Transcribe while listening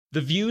The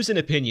views and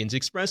opinions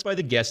expressed by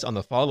the guests on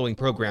the following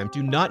program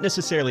do not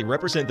necessarily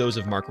represent those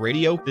of Mark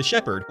Radio, The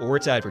Shepherd, or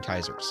its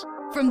advertisers.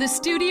 From the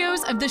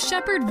studios of the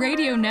Shepherd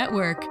Radio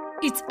Network,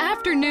 it's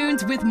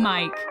Afternoons with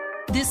Mike.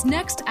 This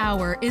next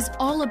hour is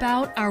all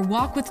about our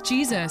walk with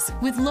Jesus,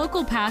 with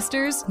local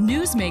pastors,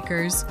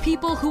 newsmakers,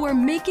 people who are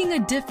making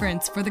a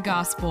difference for the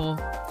gospel.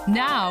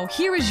 Now,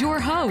 here is your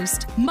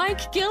host,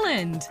 Mike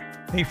Gilland.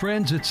 Hey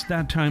friends, it's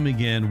that time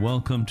again.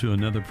 Welcome to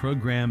another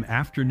program,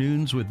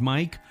 Afternoons with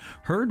Mike,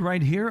 heard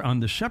right here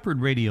on the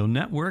Shepherd Radio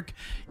Network.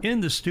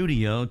 In the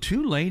studio,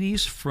 two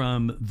ladies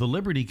from the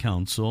Liberty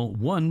Counsel,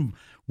 one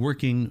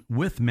working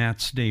with Matt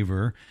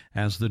Staver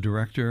as the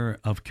Director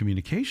of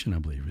Communication, I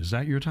believe. Is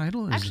that your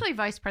title? Actually,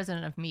 Vice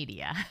President of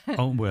Media.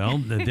 Oh, well,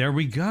 there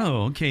we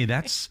go. Okay,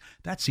 that's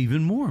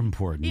even more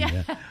important.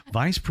 Yeah.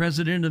 Vice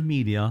President of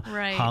Media,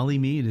 right. Holly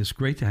Meade. It's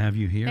great to have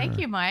you here. Thank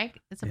you, Mike.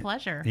 It's a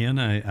pleasure.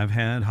 And I've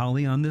had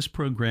Holly on this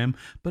program,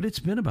 but it's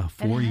been about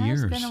 4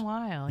 years. It has been a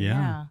while,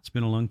 yeah. It's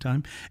been a long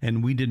time.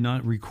 And we did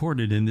not record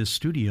it in this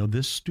studio.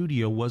 This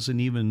studio wasn't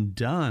even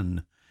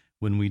done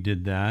when we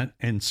did that.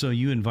 And so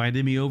you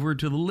invited me over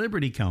to the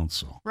Liberty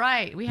Counsel.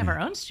 Right. We have our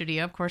own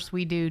studio. Of course,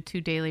 we do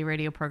 2 daily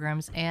radio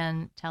programs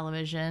and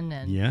television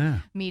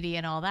and media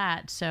and all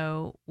that.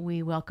 So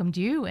we welcomed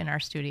you in our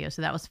studio.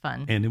 So that was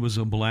fun. And it was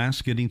a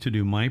blast getting to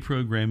do my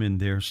program in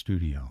their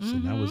studio. So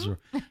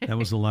that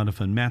was a lot of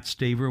fun. Matt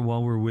Staver,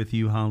 while we're with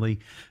you, Holly,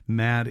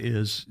 Matt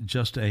is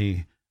just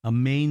a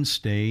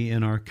mainstay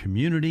in our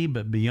community,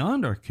 but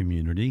beyond our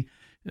community,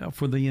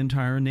 for the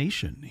entire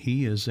nation.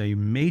 He is a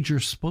major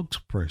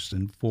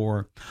spokesperson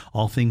for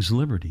all things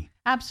liberty.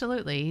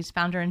 Absolutely. He's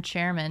founder and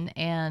chairman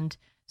and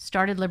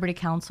started Liberty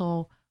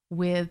Counsel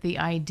with the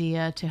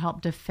idea to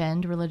help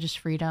defend religious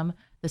freedom,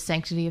 the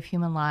sanctity of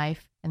human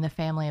life, and the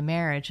family and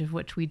marriage, of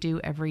which we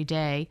do every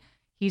day.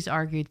 He's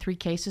argued 3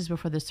 cases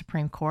before the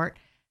Supreme Court.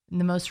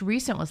 And the most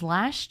recent was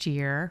last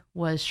year,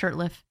 was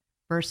Shurtleff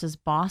versus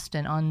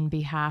Boston on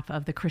behalf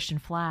of the Christian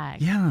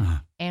flag. Yeah.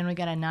 And we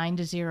got a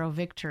 9-0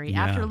 victory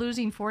after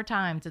losing 4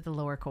 times at the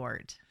lower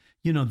court.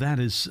 You know, that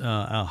is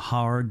a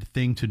hard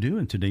thing to do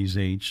in today's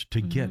age, to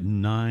get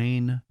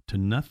 9-0.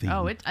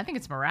 Oh, I think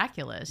it's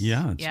miraculous.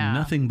 Yeah, it's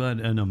nothing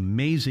but an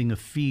amazing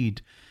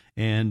feat.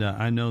 And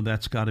I know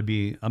that's got to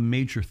be a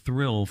major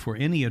thrill for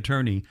any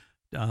attorney.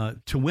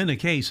 To win a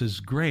case is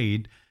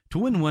great. To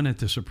win one at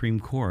the Supreme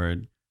Court,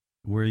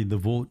 where the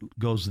vote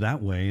goes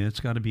that way, it's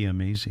got to be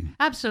amazing.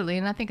 Absolutely.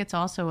 And I think it's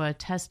also a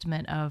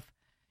testament of,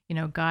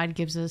 God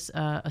gives us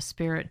a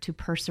spirit to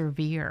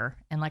persevere.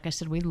 And like I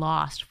said, we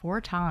lost 4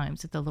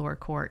 times at the lower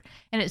court.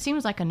 And it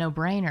seems like a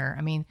no-brainer.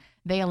 I mean,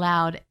 they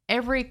allowed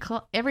every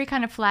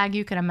kind of flag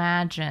you could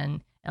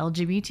imagine,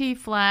 LGBT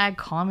flag,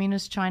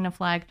 communist China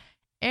flag,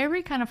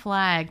 every kind of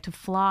flag to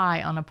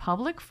fly on a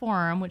public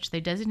forum, which they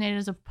designated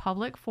as a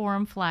public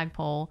forum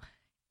flagpole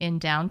in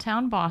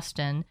downtown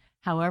Boston.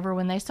 However,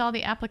 when they saw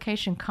the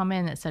application come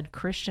in that said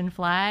Christian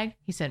flag,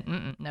 he said,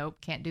 nope,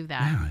 can't do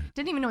that. Yeah.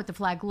 Didn't even know what the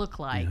flag looked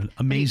like. Yeah,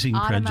 amazing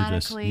prejudice.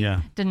 Automatically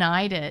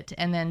denied it.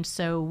 And then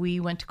so we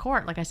went to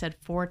court, like I said,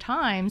 4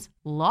 times,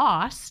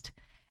 lost,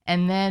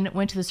 and then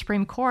went to the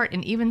Supreme Court.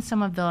 And even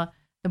some of the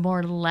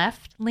more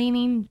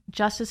left-leaning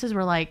justices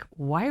were like,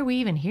 why are we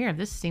even here?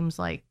 This seems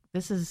like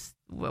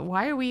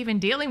why are we even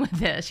dealing with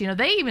this?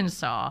 They even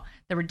saw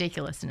the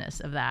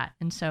ridiculousness of that.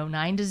 And so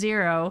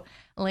 9-0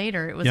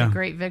 later, it was a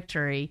great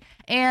victory.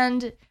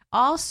 And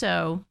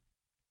also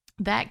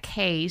that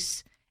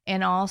case,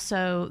 and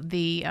also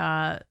the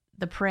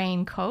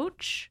praying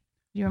coach.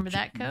 Do you remember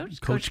that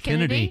coach? Coach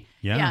Kennedy.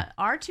 Yeah.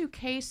 Our 2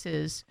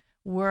 cases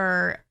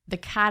were the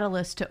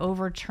catalyst to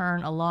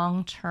overturn a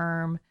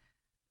long-term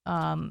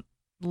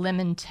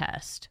Lemon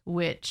test,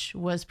 which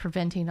was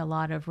preventing a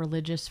lot of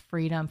religious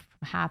freedom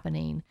from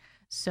happening.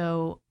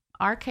 So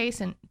our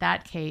case and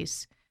that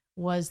case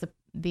was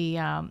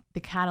the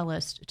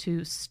catalyst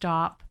to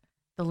stop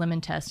the Lemon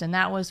test, and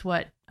that was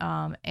what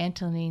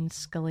Antonin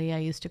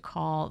Scalia used to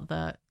call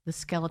the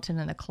skeleton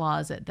in the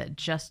closet that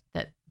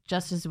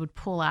justices would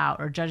pull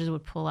out, or judges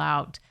would pull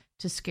out,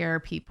 to scare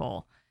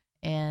people,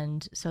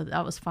 and so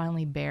that was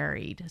finally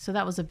buried. So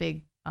that was a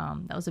big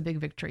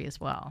victory as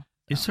well.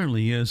 It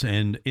certainly is,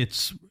 and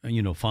it's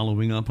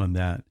following up on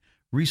that.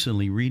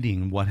 Recently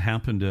reading what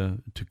happened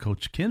to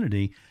Coach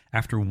Kennedy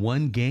after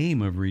 1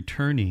 game of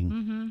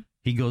returning.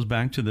 He goes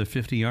back to the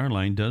 50-yard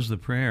line, does the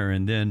prayer,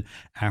 and then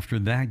after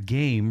that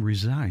game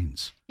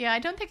resigns. Yeah, I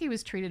don't think he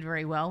was treated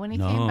very well when he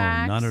came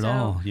back. No, not at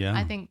all. Yeah,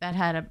 I think that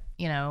had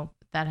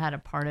a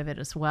part of it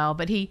as well.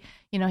 But he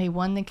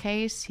won the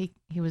case. He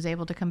was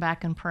able to come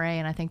back and pray,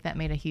 and I think that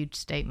made a huge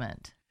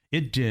statement.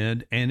 It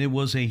did, and it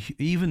was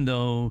even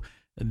though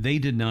they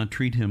did not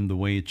treat him the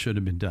way it should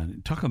have been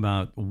done. Talk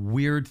about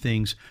weird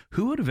things.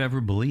 Who would have ever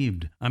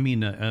believed? I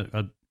mean,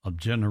 a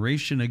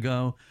generation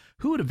ago,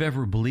 who would have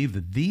ever believed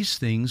that these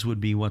things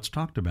would be what's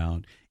talked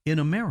about in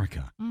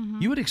America?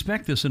 You would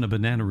expect this in a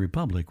banana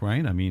republic,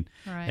 right? I mean,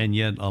 and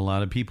yet a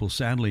lot of people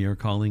sadly are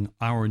calling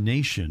our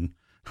nation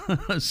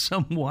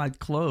somewhat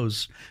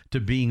close to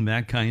being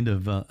that kind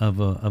of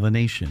a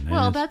nation.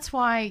 Well, that's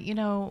why,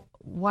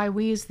 why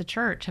we as the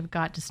church have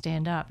got to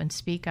stand up and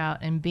speak out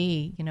and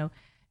be,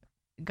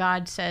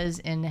 God says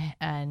in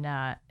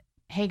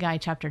Haggai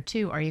chapter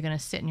 2, are you going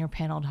to sit in your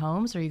paneled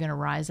homes, or are you going to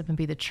rise up and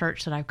be the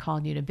church that I've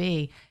called you to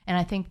be? And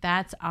I think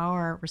that's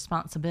our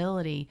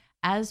responsibility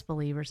as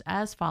believers,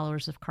 as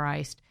followers of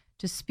Christ,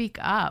 to speak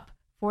up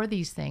for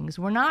these things.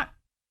 We're not,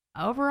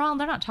 overall,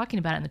 they're not talking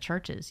about it in the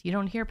churches. You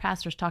don't hear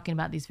pastors talking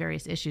about these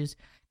various issues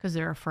because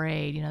they're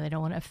afraid, they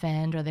don't want to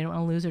offend, or they don't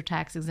want to lose their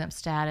tax-exempt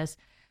status.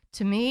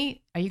 To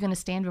me, are you going to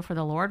stand before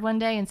the Lord one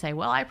day and say,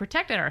 well, I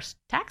protected our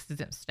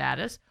tax-exempt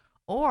status,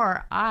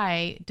 or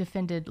I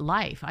defended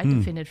life, I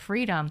defended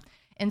freedom?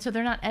 And so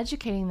they're not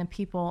educating the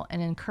people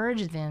and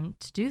encouraging them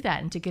to do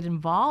that and to get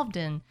involved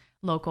in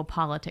local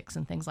politics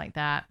and things like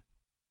that.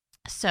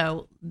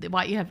 So that's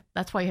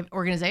why you have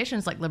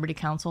organizations like Liberty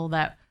Counsel,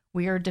 that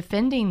we are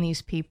defending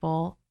these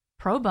people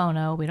pro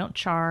bono. We don't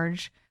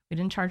charge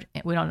any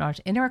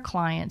of our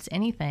clients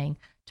anything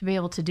to be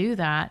able to do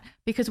that,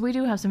 because we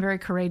do have some very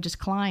courageous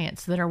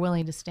clients that are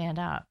willing to stand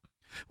up.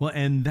 Well,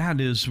 and that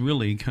is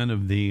really kind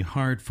of the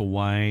heart for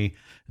why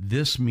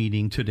this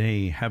meeting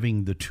today,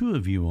 having the two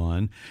of you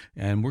on,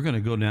 and we're going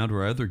to go now to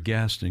our other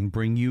guest and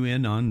bring you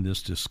in on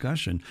this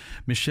discussion.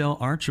 Michelle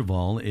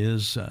Archival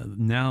is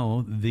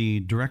now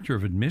the director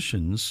of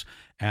admissions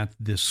at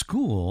this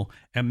school,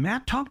 and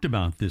Matt talked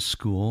about this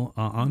school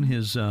on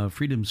his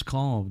Freedom's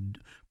Call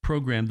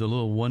program, the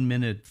little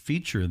 1-minute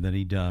feature that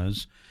he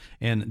does.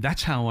 And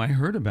that's how I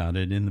heard about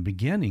it in the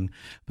beginning.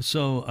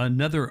 So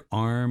another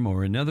arm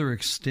or another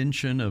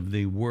extension of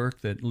the work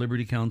that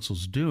Liberty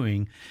Counsel's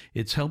doing,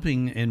 it's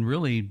helping and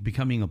really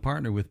becoming a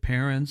partner with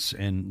parents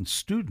and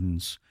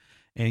students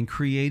and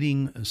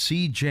creating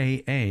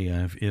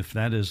CJA, if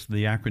that is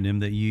the acronym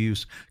that you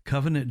use,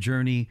 Covenant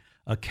Journey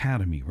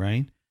Academy,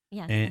 right?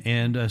 Yes.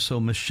 And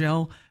so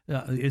Michelle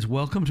is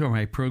welcome to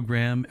my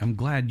program. I'm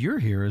glad you're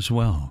here as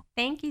well.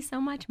 Thank you so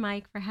much,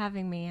 Mike, for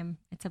having me.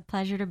 It's a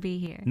pleasure to be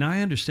here. Now,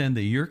 I understand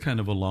that you're kind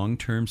of a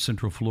long-term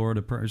Central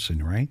Florida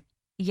person, right?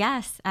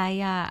 Yes,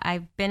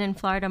 I've been in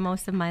Florida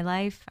most of my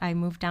life. I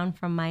moved down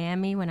from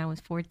Miami when I was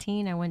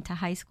 14. I went to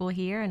high school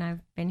here, and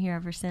I've been here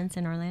ever since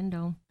in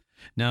Orlando.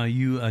 Now,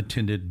 you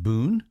attended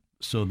Boone,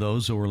 so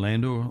those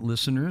Orlando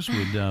listeners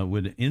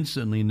would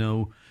instantly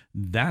know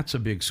that's a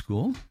big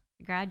school.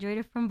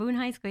 Graduated from Boone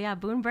High School. Yeah,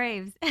 Boone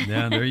Braves.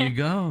 Yeah, there you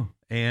go.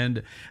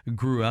 And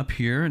grew up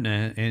here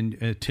and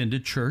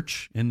attended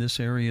church in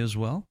this area as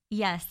well?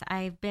 Yes,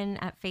 I've been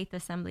at Faith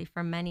Assembly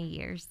for many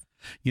years.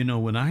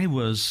 When I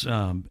was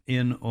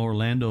in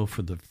Orlando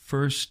for the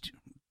first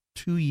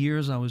 2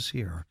 years I was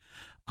here,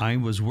 I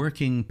was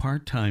working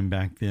part-time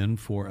back then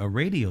for a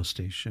radio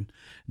station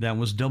that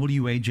was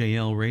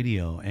WAJL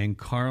radio. And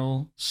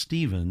Carl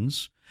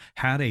Stevens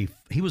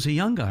he was a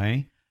young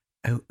guy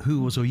who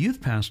was a youth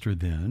pastor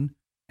then,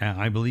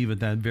 I believe at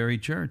that very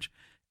church,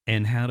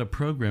 and had a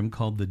program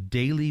called The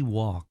Daily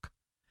Walk.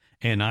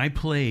 And I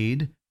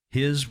played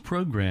his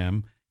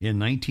program in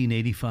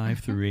 1985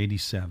 through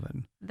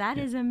 87. That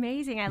is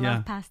amazing. I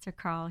love Pastor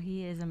Carl.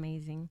 He is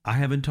amazing. I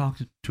haven't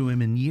talked to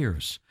him in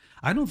years.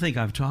 I don't think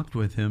I've talked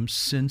with him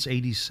since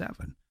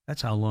 87.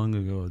 That's how long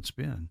ago it's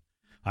been.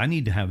 I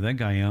need to have that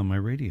guy on my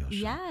radio show.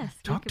 Yes,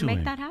 Talk to make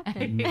him. that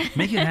happen.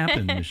 Make it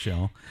happen,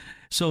 Michelle.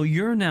 So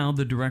you're now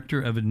the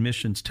director of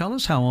admissions. Tell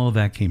us how all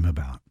that came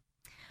about.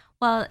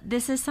 Well,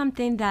 this is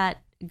something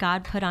that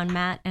God put on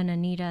Matt and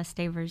Anita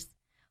Staver's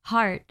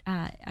heart.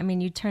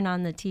 You turn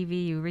on the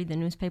TV, you read the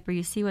newspaper,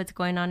 you see what's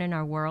going on in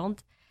our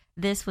world.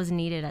 This was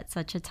needed at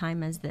such a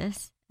time as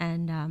this.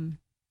 And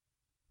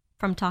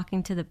from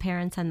talking to the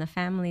parents and the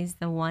families,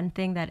 the one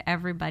thing that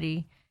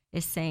everybody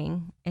is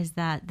saying is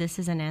that this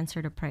is an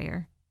answer to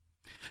prayer.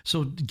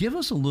 So give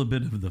us a little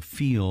bit of the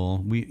feel.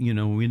 We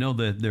know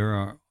that there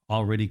are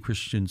already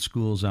Christian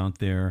schools out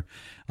there,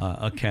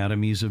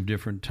 academies of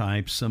different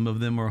types. Some of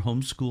them are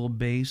homeschool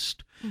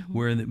based,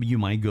 where you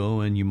might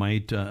go and you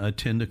might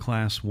attend a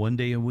class 1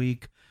 day a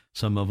week.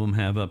 Some of them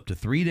have up to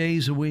 3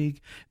 days a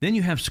week. Then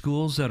you have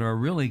schools that are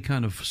really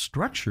kind of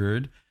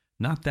structured,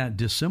 not that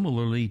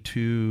dissimilarly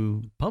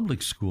to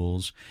public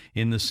schools,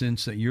 in the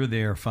sense that you're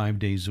there 5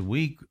 days a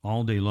week,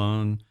 all day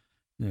long,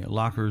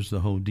 lockers, the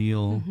whole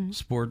deal,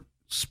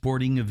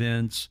 sporting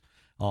events,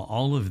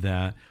 all of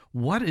that.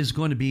 What is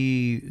going to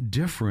be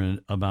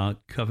different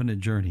about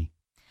Covenant Journey?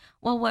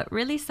 Well, what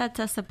really sets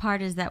us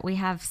apart is that we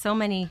have so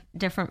many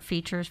different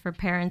features for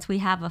parents. We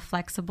have a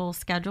flexible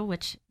schedule,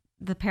 which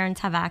the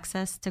parents have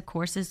access to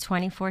courses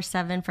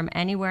 24/7 from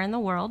anywhere in the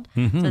world,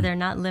 so they're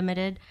not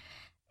limited.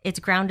 It's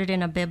grounded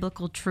in a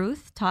biblical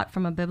truth, taught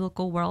from a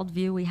biblical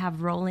worldview. We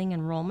have rolling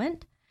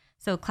enrollment.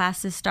 So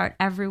classes start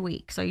every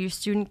week, so your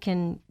student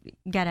can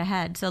get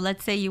ahead. So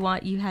let's say you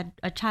had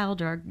a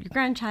child or your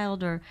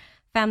grandchild or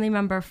family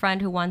member,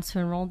 friend who wants to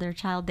enroll their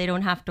child. They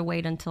don't have to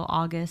wait until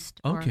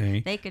August.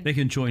 Okay. They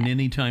can join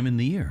any time in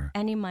the year.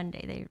 Any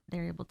Monday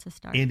they're able to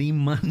start. Any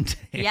Monday.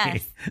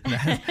 Yes.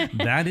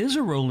 that is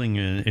a rolling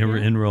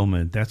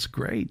enrollment. That's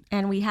great.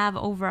 And we have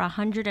over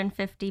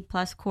 150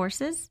 plus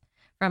courses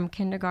from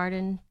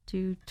kindergarten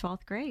to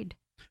 12th grade.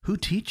 Who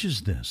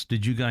teaches this?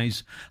 Did you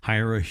guys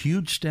hire a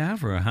huge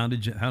staff, or how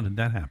did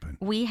that happen?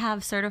 We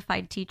have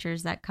certified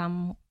teachers that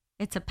come.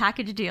 It's a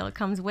package deal. It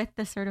comes with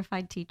the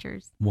certified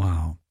teachers.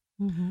 Wow.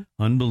 Mm-hmm.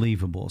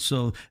 Unbelievable.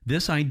 So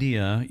this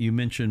idea, you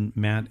mentioned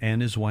Matt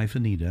and his wife,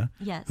 Anita,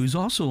 Yes. who's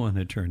also an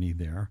attorney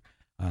there,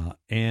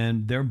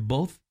 and they're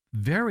both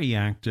very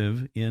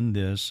active in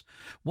this.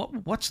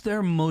 What's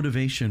their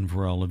motivation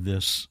for all of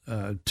this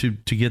to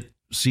get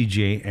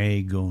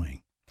CJA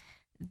going?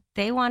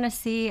 They want to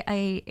see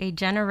a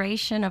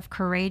generation of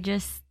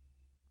courageous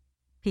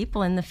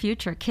people in the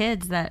future,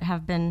 kids that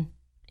have been,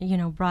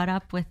 brought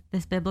up with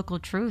this biblical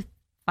truth,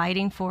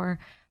 fighting for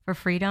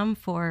freedom,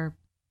 for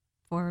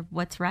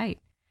what's right.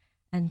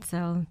 And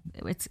so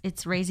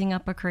it's raising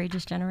up a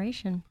courageous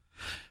generation.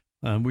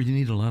 We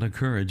need a lot of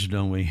courage,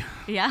 don't we?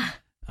 Yeah.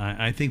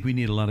 I think we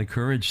need a lot of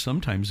courage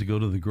sometimes to go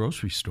to the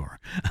grocery store.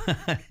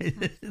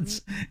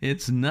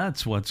 It's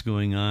nuts what's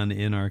going on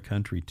in our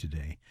country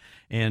today.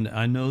 And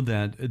I know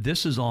that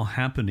this is all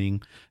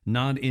happening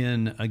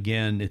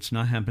it's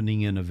not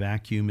happening in a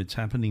vacuum. It's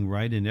happening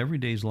right in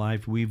everyday's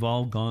life. We've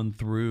all gone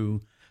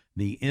through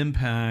the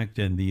impact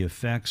and the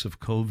effects of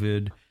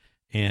COVID.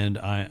 And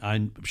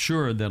I'm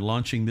sure that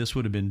launching this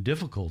would have been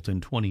difficult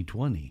in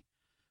 2020.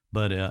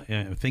 But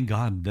thank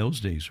God those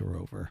days are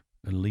over.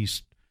 At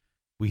least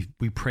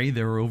we pray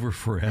they're over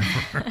forever.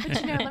 But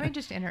let me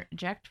just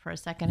interject for a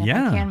second, if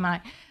Yeah. I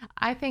can.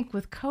 I think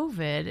with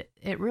COVID,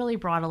 it really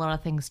brought a lot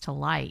of things to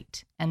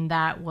light, and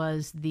that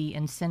was the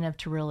incentive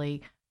to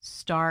really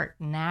start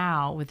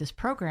now with this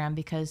program,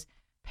 because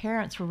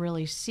parents were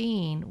really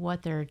seeing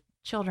what their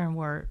children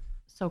were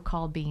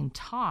so-called being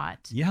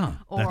taught. Yeah,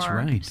 that's or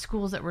right.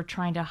 schools that were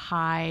trying to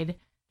hide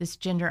this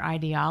gender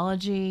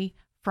ideology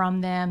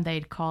from them.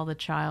 They'd call the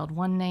child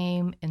one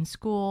name in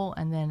school,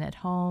 and then at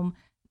home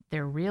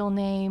their real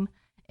name.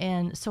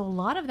 And so a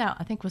lot of that,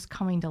 I think, was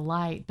coming to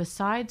light,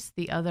 besides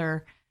the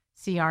other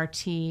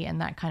CRT and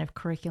that kind of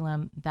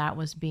curriculum that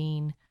was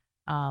being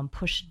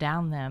pushed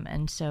down them.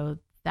 And so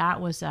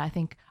that was, I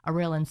think, a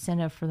real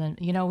incentive for them.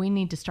 We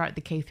need to start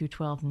the K through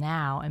 12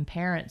 now. And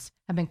parents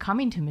have been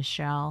coming to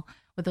Michelle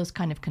with those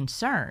kind of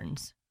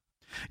concerns.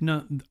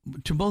 Now,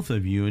 to both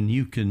of you, and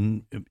you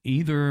can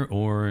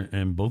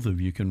and both of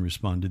you can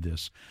respond to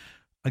this.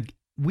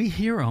 We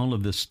hear all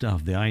of this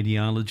stuff, the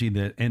ideology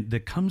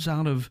that comes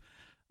out of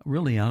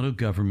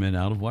government,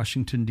 out of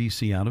Washington,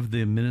 D.C., out of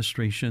the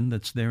administration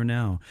that's there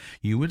now.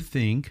 You would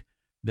think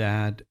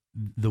that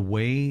the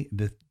way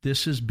that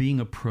this is being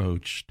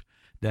approached,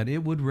 that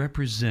it would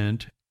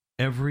represent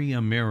every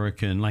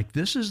American. Like,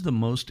 this is the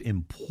most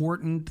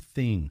important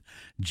thing: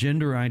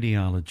 gender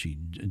ideology,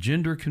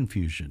 gender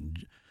confusion,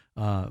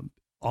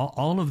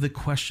 all of the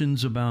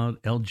questions about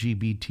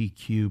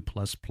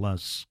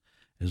LGBTQ++,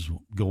 as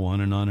go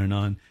on and on and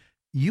on.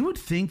 You would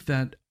think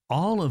that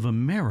all of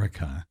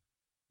America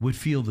would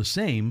feel the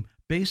same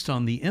based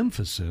on the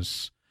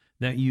emphasis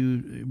that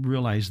you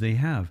realize they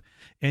have.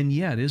 And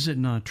yet, is it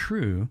not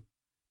true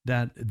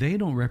that they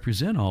don't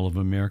represent all of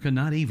America,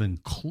 not even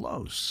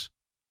close?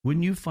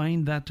 Wouldn't you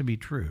find that to be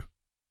true?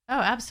 Oh,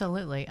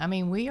 absolutely. I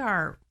mean, we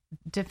are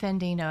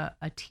defending a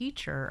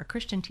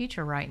Christian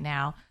teacher right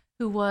now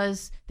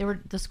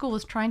the school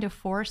was trying to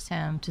force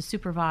him to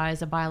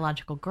supervise a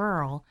biological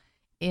girl,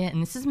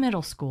 and this is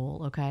middle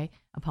school, okay,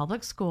 a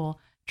public school,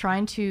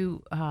 trying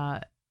to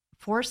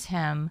force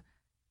him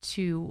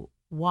to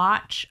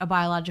watch a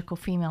biological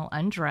female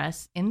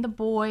undress in the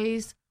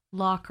boys'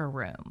 locker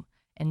room.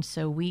 And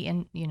so we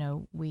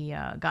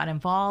got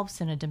involved,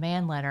 sent a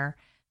demand letter.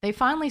 They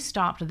finally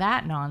stopped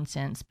that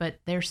nonsense,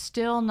 but they're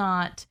still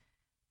not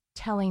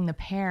telling the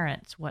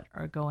parents what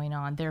are going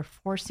on. They're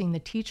forcing the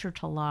teacher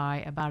to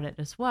lie about it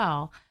as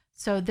well.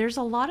 So there's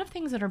a lot of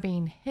things that are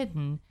being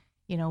hidden,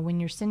 when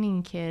you're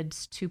sending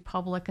kids to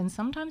public and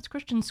sometimes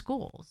Christian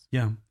schools.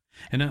 Yeah.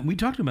 And we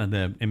talked about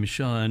that. And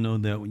Michelle, I know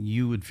that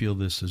you would feel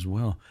this as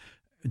well.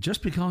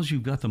 Just because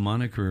you've got the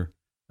moniker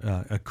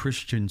a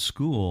Christian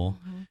school,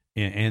 mm-hmm.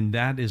 and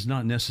that is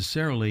not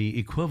necessarily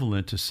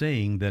equivalent to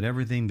saying that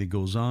everything that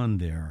goes on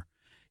there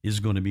is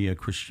going to be a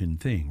Christian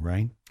thing,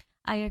 right?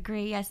 I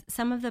agree. Yes.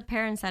 Some of the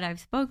parents that I've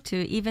spoke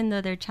to, even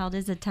though their child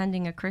is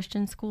attending a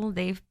Christian school,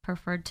 they've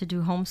preferred to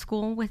do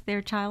homeschool with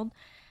their child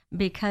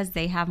because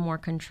they have more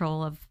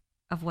control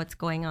of what's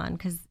going on.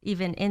 Because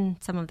even in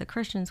some of the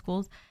Christian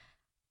schools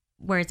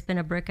where it's been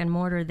a brick and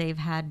mortar, they've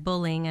had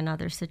bullying and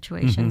other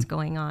situations mm-hmm.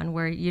 going on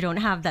where you don't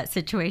have that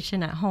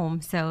situation at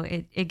home. So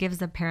it gives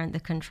the parent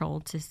the control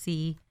to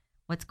see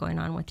what's going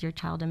on with your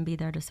child and be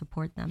there to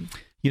support them.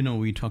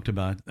 We talked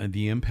about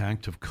the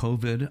impact of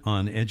COVID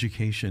on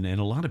education,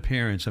 and a lot of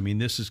parents,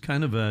 this is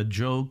kind of a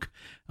joke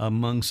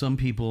among some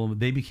people.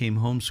 They became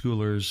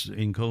homeschoolers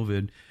in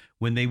COVID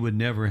when they would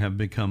never have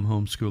become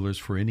homeschoolers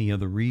for any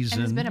other reason.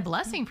 And it's been a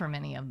blessing for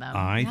many of them.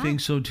 I think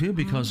so too,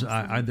 because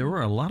there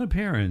were a lot of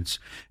parents,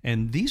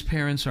 and these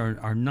parents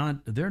are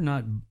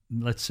not,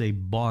 let's say,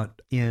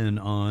 bought in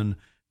on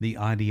the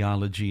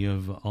ideology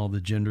of all the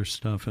gender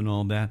stuff and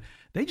all that.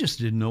 They just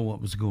didn't know what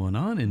was going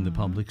on in the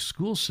public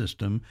school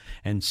system.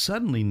 And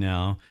suddenly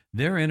now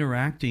they're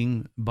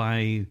interacting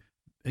by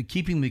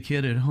keeping the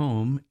kid at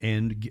home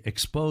and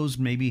exposed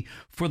maybe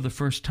for the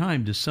first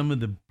time to some of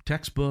the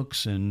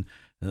textbooks and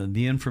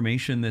the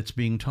information that's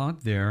being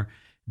taught there.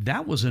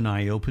 That was an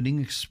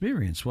eye-opening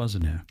experience,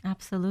 wasn't it?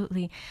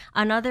 Absolutely.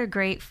 Another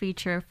great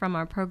feature from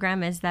our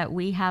program is that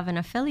we have an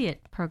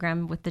affiliate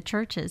program with the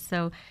churches.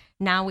 So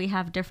now we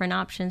have different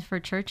options for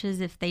churches.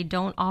 If they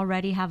don't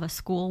already have a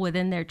school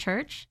within their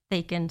church,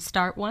 they can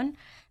start one.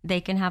 They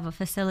can have a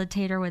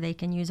facilitator where they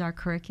can use our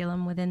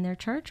curriculum within their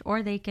church,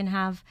 or they can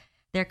have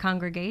their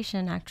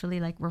congregation actually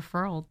like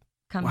referral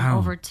come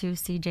over to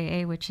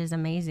CJA, which is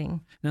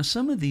amazing. Now,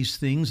 some of these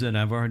things that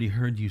I've already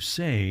heard you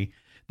say,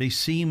 they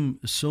seem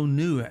so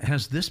new.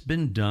 Has this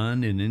been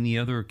done in any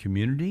other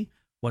community?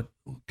 What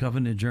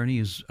Covenant Journey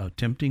is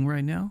attempting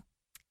right now?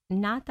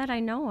 Not that I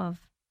know of.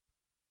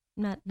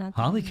 Not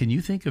Holly, can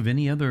you think of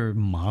any other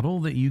model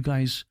that you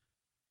guys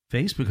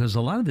face? Because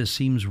a lot of this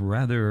seems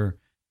rather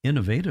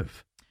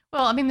innovative.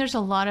 Well, I mean, there's a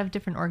lot of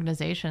different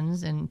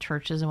organizations and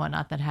churches and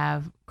whatnot that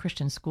have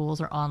Christian schools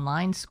or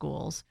online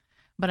schools.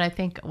 But I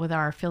think with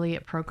our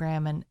affiliate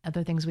program and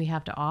other things we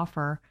have to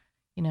offer,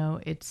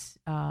 it's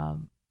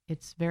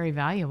very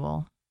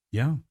valuable.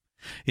 Yeah,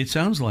 it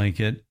sounds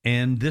like it.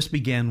 And this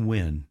began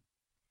when?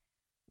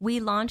 We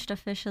launched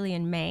officially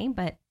in May,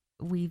 but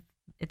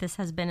this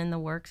has been in the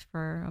works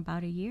for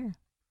about a year.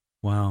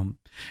 Wow.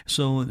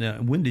 So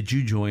when did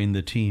you join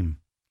the team?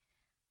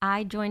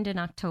 I joined in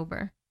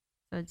October.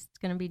 So it's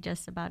going to be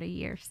just about a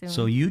year soon.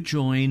 So you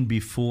joined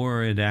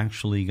before it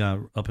actually got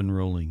up and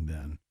rolling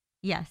then?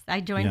 Yes,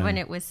 I joined when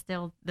it was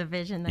still the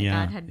vision that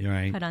God had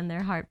put on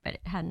their heart, but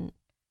it hadn't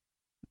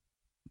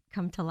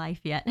come to life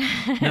yet.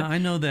 Now, I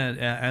know that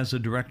as a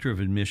director of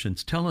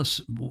admissions, tell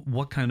us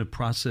what kind of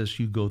process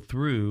you go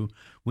through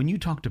when you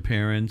talk to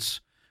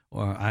parents,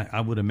 or I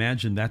would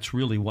imagine that's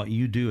really what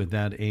you do at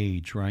that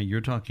age, right?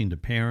 You're talking to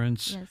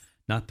parents, yes.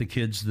 Not the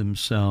kids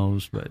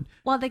themselves, but...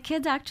 Well, the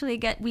kids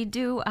actually we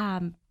do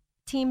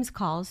Teams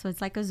calls, so it's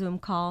like a Zoom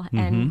call,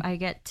 and I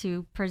get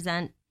to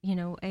present,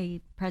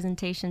 a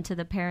presentation to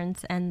the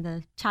parents, and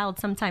the child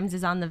sometimes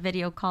is on the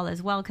video call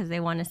as well because they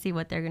want to see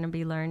what they're going to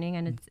be learning,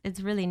 and it's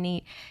really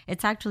neat.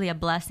 It's actually a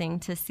blessing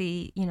to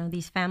see,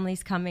 these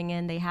families coming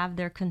in, they have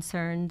their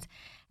concerns,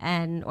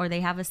 or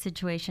they have a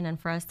situation, and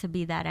for us to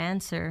be that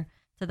answer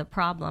to the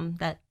problem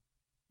that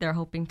they're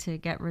hoping to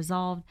get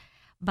resolved.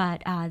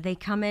 But they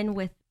come in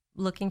with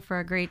looking for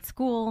a great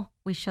school.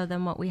 We show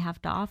them what we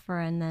have to offer,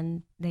 and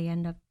then they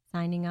end up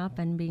signing up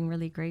and being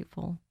really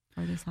grateful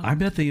for this offer. I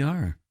bet they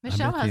are.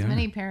 Michelle has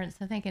many parents,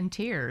 I think, in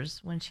tears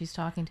when she's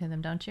talking to them,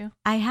 don't you?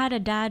 I had a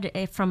dad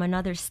from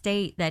another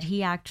state that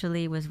he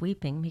actually was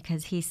weeping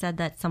because he said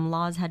that some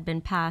laws had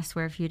been passed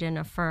where if you didn't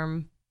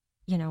affirm,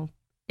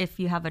 if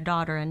you have a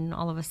daughter and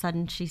all of a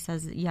sudden she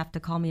says, you have to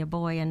call me a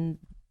boy, and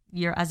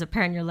as a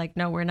parent, you're like,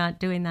 no, we're not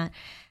doing that,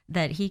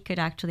 that he could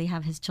actually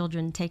have his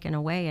children taken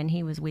away. And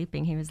he was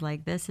weeping. He was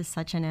like, this is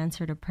such an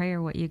answer to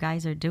prayer, what you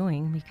guys are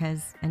doing,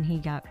 and he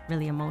got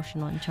really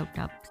emotional and choked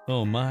up.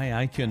 Oh my,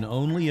 I can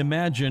only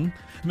imagine.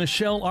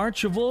 Michelle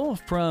Archival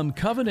from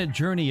Covenant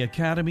Journey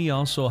Academy,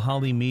 also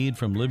Holly Meade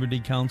from Liberty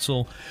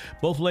Counsel.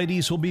 Both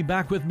ladies will be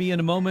back with me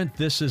in a moment.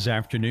 This is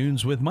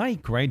Afternoons with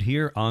Mike right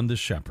here on The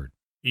Shepherd.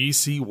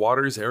 EC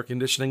Waters Air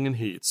Conditioning and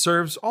Heat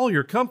serves all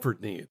your comfort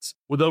needs.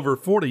 With over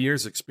 40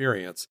 years'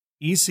 experience,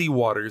 EC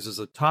Waters is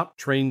a top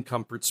trained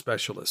comfort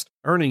specialist,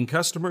 earning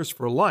customers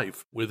for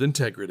life with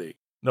integrity.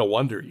 No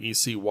wonder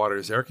EC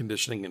Waters Air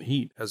Conditioning and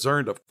Heat has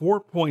earned a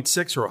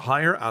 4.6 or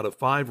higher out of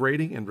 5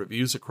 rating and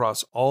reviews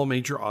across all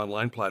major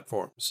online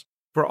platforms.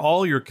 For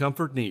all your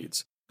comfort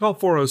needs, call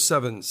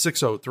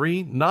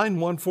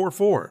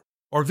 407-603-9144.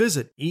 or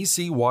visit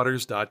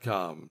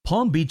ecwaters.com.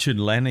 Palm Beach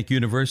Atlantic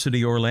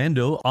University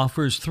Orlando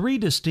offers 3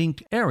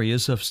 distinct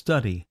areas of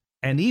study: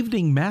 an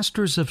evening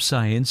Master's of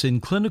Science in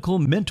Clinical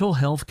Mental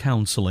Health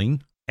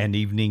Counseling, an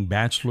evening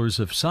Bachelor's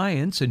of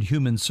Science in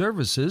Human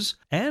Services,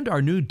 and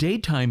our new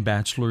daytime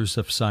Bachelor's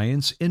of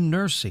Science in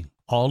Nursing.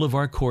 All of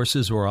our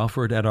courses are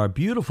offered at our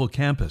beautiful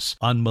campus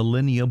on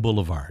Millennia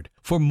Boulevard.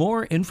 For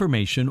more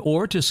information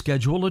or to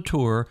schedule a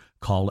tour,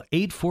 call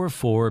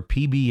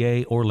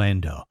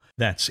 844-PBA-ORLANDO.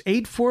 That's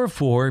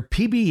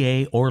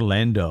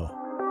 844-PBA-ORLANDO.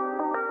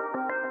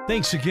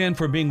 Thanks again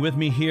for being with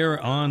me here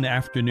on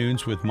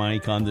Afternoons with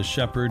Mike on The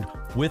Shepherd.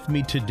 With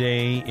me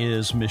today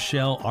is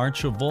Michelle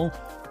Archival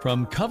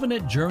from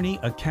Covenant Journey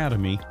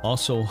Academy,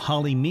 also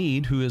Holly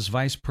Meade, who is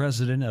Vice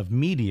President of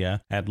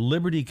Media at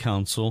Liberty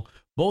Counsel,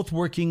 both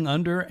working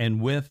under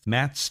and with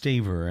Matt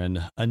Staver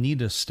and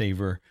Anita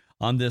Staver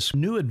on this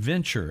new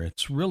adventure.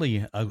 It's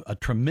really a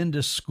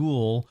tremendous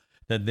school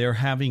that they're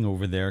having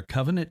over there,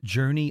 Covenant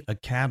Journey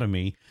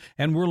Academy,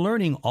 and we're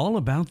learning all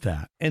about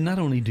that. And not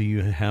only do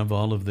you have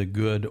all of the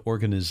good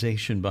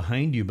organization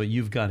behind you, but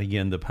you've got,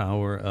 again, the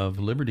power of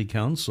Liberty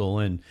Counsel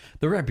and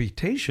the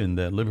reputation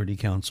that Liberty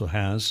Counsel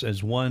has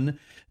as one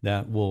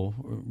that will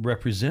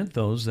represent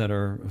those that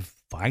are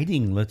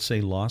fighting, let's say,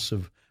 loss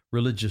of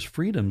religious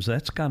freedoms.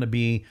 That's got to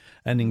be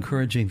an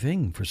encouraging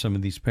thing for some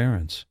of these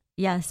parents.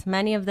 Yes,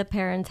 many of the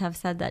parents have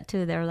said that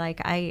too. They're like,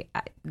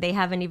 they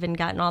haven't even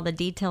gotten all the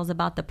details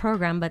about the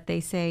program, but they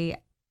say,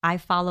 I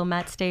follow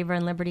Matt Staver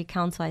and Liberty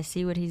Counsel. I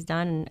see what he's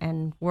done,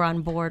 and we're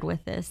on board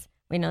with this.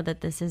 We know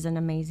that this is an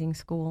amazing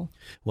school.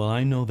 Well,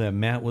 I know that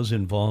Matt was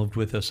involved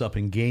with us up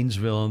in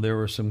Gainesville, and there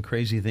were some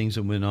crazy things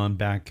that went on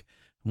back,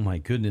 oh my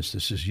goodness,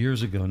 this is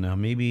years ago now,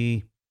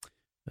 maybe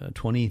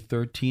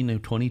 2013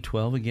 and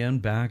 2012 again,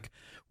 back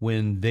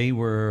when they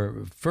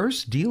were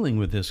first dealing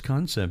with this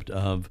concept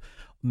of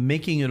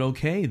making it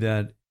okay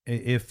that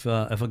if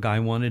a guy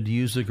wanted to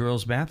use the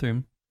girls'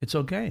 bathroom, it's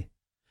okay.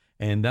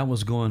 And that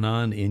was going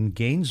on in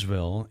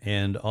Gainesville,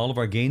 and all of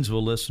our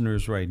Gainesville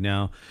listeners right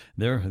now,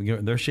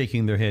 they're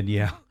shaking their head.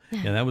 Yeah,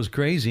 that was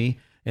crazy,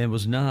 and it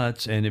was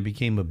nuts, and it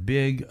became a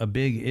big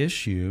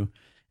issue.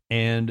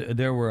 And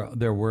there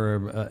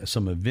were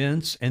some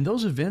events, and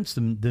those events,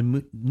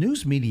 the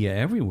news media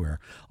everywhere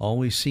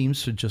always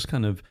seems to just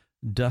kind of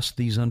dust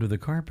these under the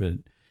carpet.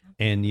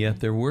 And yet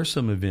there were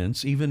some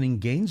events, even in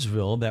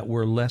Gainesville, that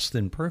were less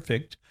than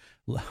perfect,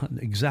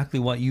 exactly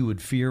what you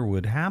would fear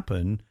would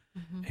happen.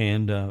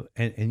 Mm-hmm.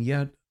 And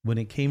yet, when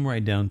it came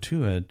right down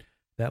to it,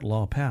 that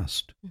law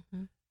passed.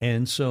 Mm-hmm.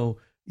 And so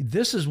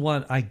this is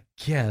what I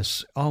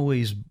guess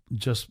always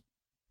just,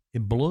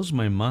 it blows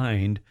my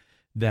mind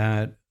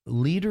that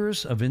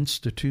leaders of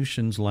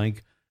institutions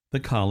like the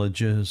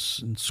colleges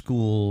and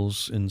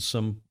schools in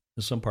some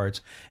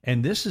parts,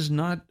 and this is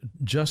not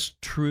just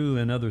true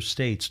in other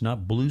states,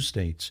 not blue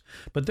states,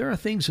 but there are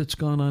things that's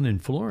gone on in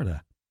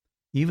Florida,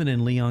 even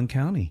in Leon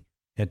County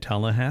at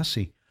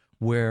Tallahassee,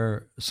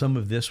 where some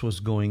of this was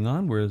going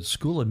on, where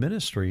school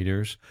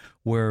administrators,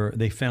 where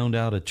they found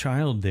out a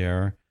child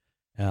there.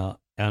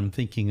 I'm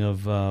thinking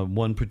of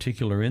one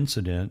particular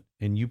incident,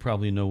 and you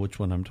probably know which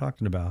one I'm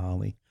talking about,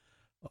 Holly.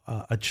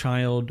 A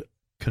child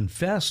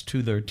confessed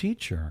to their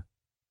teacher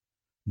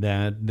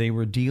that they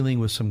were dealing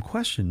with some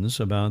questions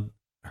about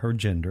her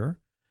gender,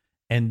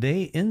 and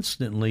they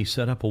instantly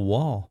set up a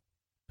wall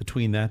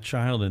between that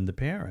child and the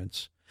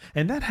parents.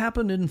 And that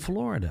happened in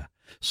Florida.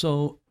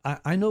 So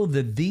I know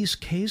that these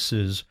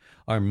cases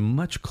are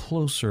much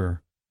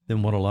closer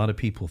than what a lot of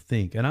people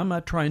think. And I'm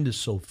not trying to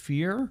sow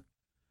fear,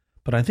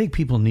 but I think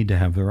people need to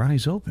have their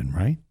eyes open,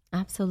 right?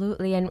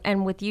 Absolutely.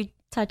 And with you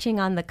touching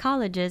on the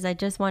colleges, I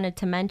just wanted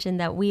to mention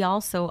that we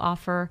also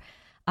offer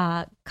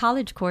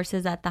college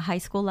courses at the high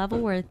school level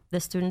where the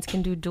students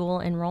can do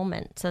dual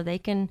enrollment. So they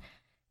can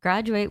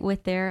graduate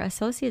with their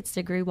associate's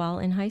degree while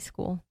in high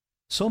school.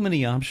 So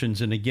many options.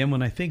 And again,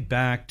 when I think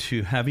back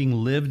to having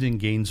lived in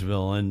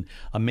Gainesville and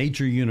a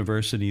major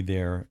university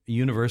there,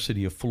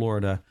 University of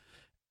Florida,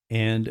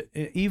 and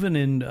even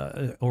in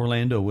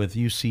Orlando with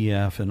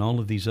UCF and all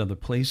of these other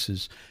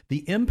places,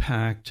 the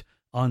impact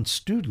on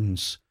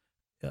students,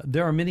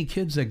 there are many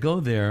kids that go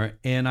there,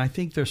 and I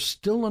think they're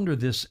still under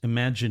this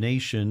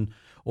imagination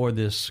or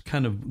this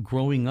kind of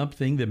growing up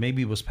thing that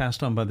maybe was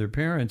passed on by their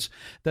parents,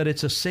 that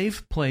it's a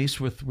safe place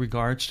with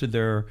regards to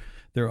their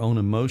own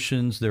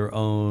emotions, their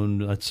own,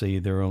 let's say,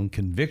 their own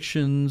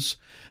convictions,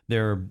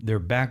 their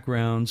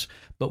backgrounds.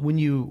 But when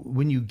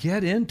you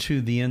get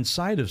into the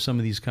inside of some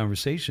of these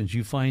conversations,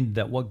 you find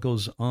that what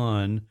goes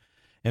on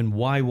and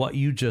why what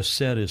you just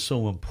said is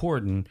so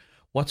important,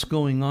 what's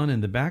going on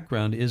in the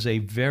background is a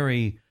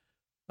very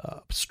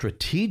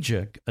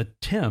strategic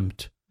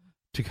attempt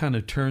to kind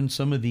of turn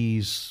some of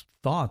these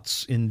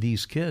thoughts in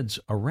these kids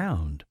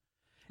around.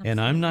 And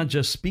I'm not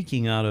just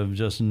speaking out of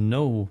just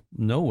no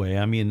way.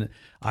 I mean,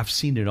 I've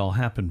seen it all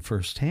happen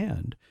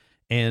firsthand.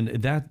 And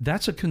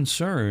that's a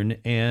concern.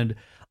 And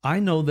I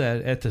know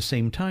that at the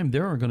same time,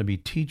 there are going to be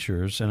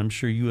teachers, and I'm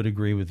sure you would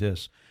agree with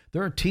this.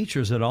 There are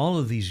teachers at all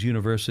of these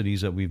universities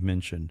that we've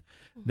mentioned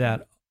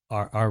that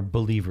are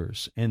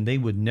believers, and they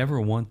would never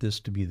want this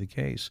to be the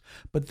case.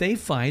 But they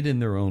fight in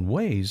their own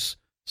ways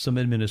some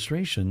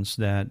administrations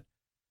that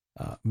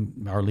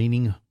are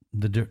leaning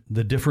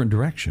the different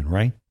direction,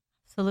 right?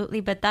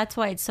 Absolutely, but that's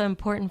why it's so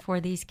important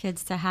for these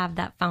kids to have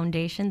that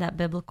foundation, that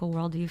biblical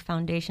worldview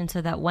foundation,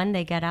 so that when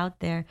they get out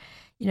there,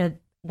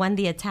 when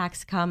the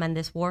attacks come and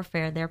this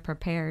warfare, they're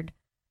prepared.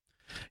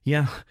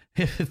 Yeah,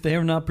 if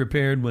they're not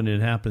prepared when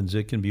it happens,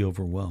 it can be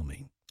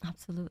overwhelming.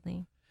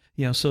 Absolutely.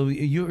 Yeah, so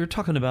you're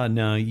talking about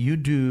now, you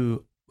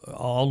do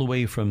all the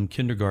way from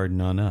kindergarten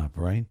on up,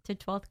 right? To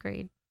 12th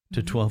grade.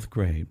 To 12th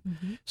grade.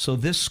 Mm-hmm. So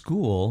this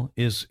school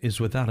is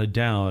without a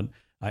doubt,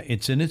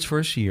 it's in its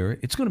first year.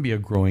 It's going to be a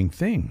growing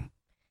thing.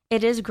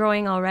 It is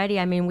growing already.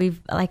 I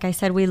mean, like I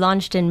said, we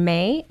launched in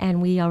May,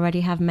 and we already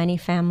have many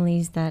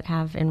families that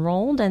have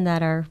enrolled and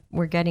that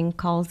we're getting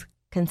calls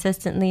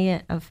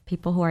consistently of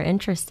people who are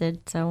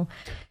interested. So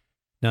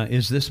now,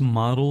 is this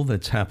model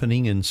that's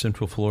happening in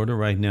Central Florida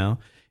right now,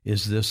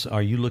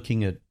 are you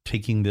looking at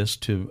taking this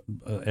to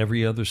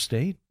every other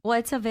state? Well,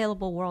 it's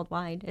available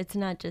worldwide. It's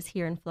not just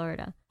here in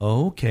Florida.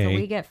 Okay. So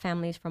we get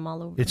families from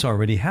all over. It's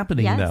already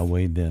happening that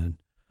way then.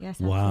 Yes,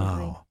 absolutely.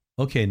 Wow.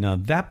 Okay, now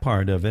that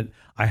part of it,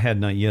 I had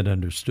not yet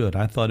understood.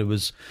 I thought it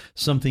was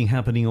something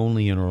happening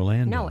only in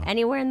Orlando. No,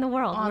 anywhere in the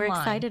world. Online. We're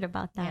excited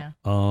about that. Yeah.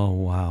 Oh,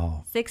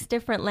 wow. 6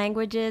 different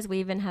languages. We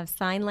even have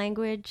sign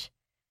language.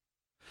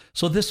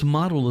 So this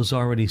model is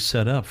already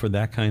set up for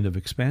that kind of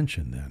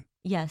expansion then?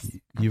 Yes.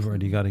 You've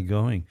already got it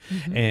going.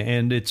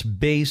 And it's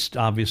based,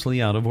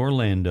 obviously, out of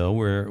Orlando,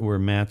 where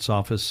Matt's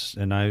office,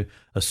 and I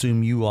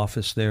assume you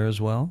office there as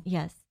well?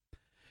 Yes.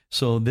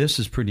 So this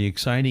is pretty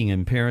exciting.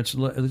 And parents,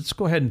 let's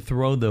go ahead and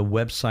throw the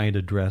website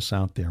address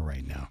out there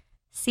right now.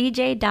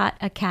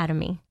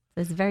 cj.academy.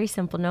 So it's very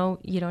simple. No,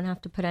 you don't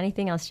have to put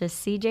anything else,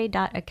 just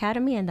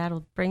cj.academy, and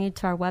that'll bring you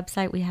to our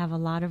website. We have a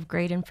lot of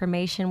great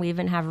information. We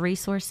even have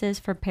resources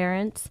for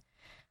parents,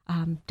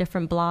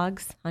 different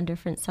blogs on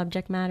different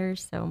subject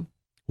matters. So,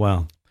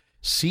 wow.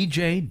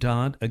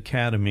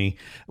 cj.academy.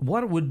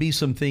 What would be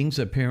some things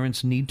that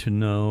parents need to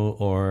know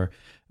or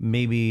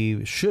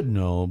maybe should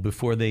know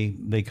before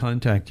they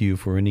contact you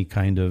for any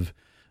kind of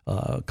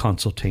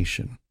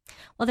consultation?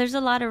 Well, there's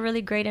a lot of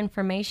really great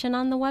information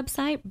on the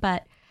website,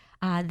 but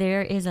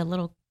there is a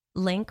little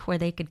link where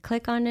they could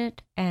click on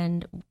it,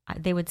 and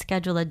they would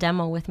schedule a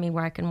demo with me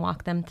where I can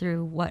walk them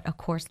through what a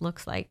course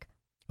looks like.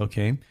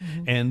 Okay.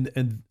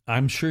 And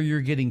I'm sure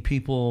you're getting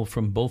people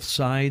from both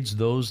sides,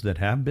 those that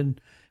have been,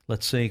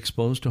 let's say,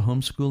 exposed to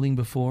homeschooling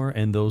before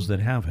and those that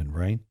haven't,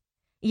 right?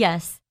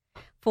 Yes.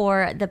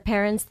 For the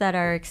parents that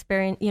are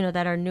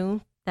that are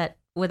new, that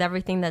with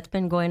everything that's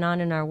been going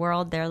on in our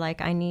world, they're like,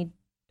 I need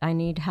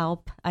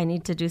help. I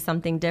need to do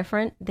something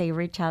different. They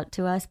reach out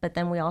to us. But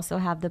then we also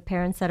have the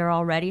parents that are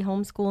already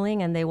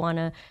homeschooling and they want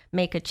to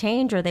make a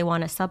change, or they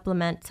want to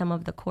supplement some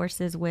of the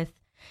courses with,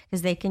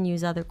 because they can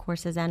use other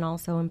courses and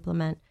also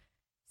implement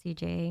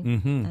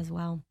CJA as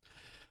well.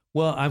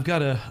 Well, I've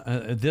got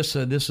this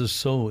is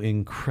so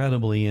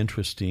incredibly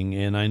interesting,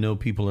 and I know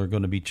people are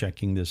going to be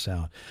checking this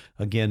out.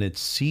 Again,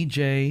 it's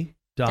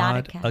cj.academy.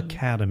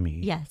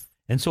 Yes.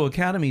 And so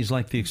academy is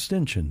like the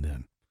extension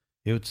then.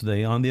 It's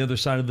on the other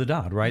side of the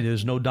dot, right?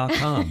 There's no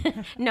 .com.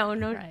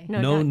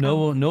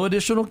 No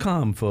additional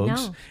com,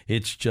 folks. No.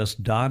 It's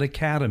just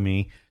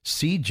 .academy,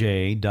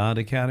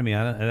 cj.academy.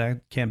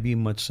 That can't be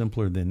much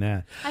simpler than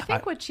that. I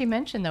think what she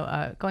mentioned,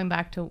 though, going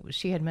back to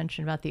she had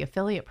mentioned about the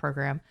affiliate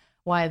program,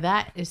 why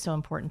that is so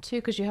important too,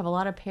 because you have a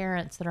lot of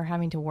parents that are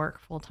having to work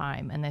full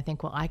time, and they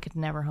think, well, I could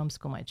never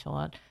homeschool my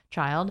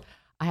child.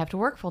 I have to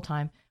work full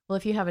time. Well,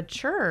 if you have a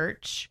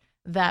church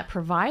that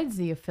provides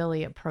the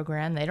affiliate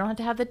program, they don't have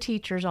to have the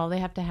teachers. All they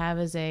have to have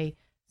is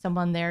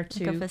someone there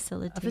to like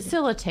a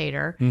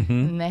facilitator,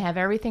 and they have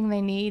everything they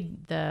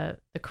need. The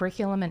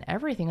curriculum and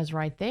everything is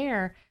right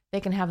there. They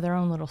can have their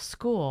own little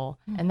school,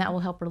 and that will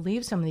help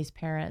relieve some of these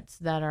parents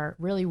that are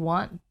really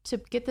want to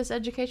get this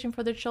education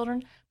for their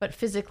children, but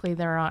physically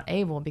they're not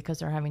able because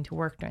they're having to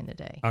work during the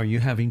day. Are you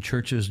having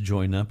churches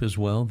join up as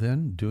well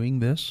then, doing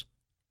this?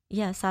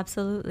 Yes,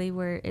 absolutely.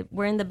 We're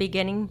in the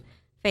beginning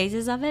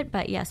phases of it,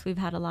 but yes, we've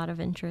had a lot of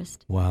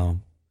interest. Wow.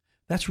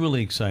 That's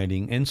really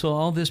exciting. And so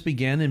all this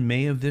began in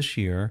May of this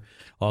year,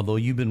 although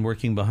you've been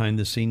working behind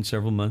the scenes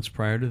several months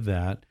prior to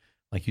that,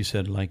 like you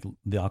said, like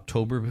the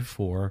October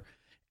before.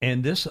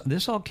 And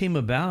this all came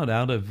about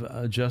out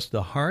of just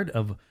the heart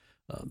of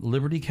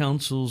Liberty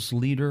Counsel's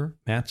leader,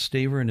 Matt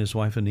Staver, and his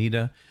wife,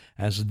 Anita,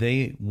 as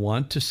they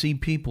want to see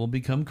people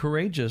become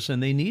courageous,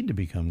 and they need to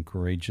become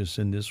courageous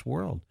in this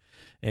world.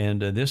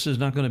 And this is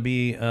not going to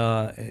be,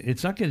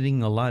 it's not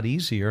getting a lot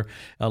easier.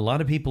 A lot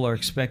of people are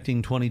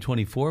expecting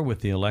 2024 with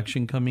the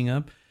election coming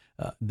up.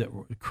 The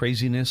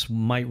craziness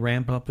might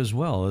ramp up as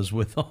well as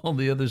with all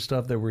the other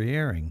stuff that we're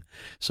hearing.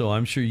 So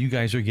I'm sure you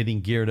guys are getting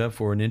geared up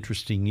for an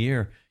interesting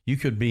year. You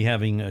could be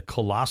having a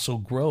colossal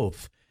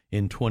growth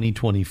in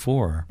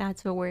 2024.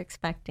 That's what we're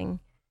expecting.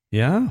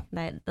 Yeah.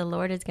 That the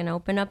Lord is going to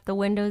open up the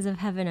windows of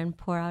heaven and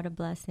pour out a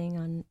blessing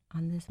on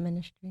this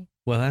ministry.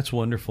 Well, that's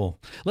wonderful.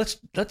 Let's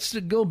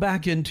go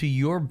back into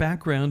your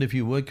background, if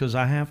you would, because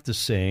I have to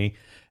say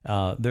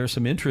there's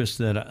some interest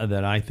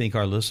that I think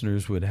our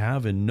listeners would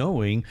have in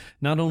knowing.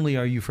 Not only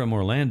are you from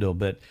Orlando,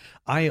 but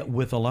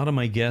with a lot of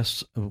my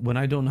guests, when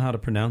I don't know how to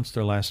pronounce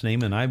their last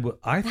name, and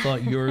I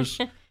thought yours,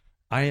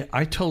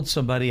 I told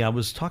somebody I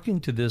was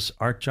talking to this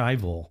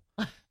Archival,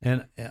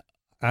 and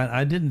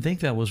I didn't think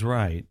that was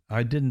right.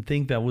 I didn't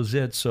think that was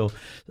it. So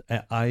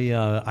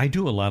I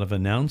do a lot of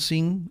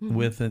announcing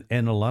with,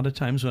 and a lot of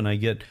times when I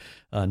get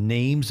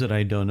names that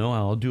I don't know,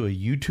 I'll do a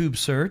YouTube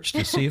search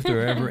to see if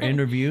they're ever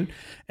interviewed,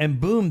 and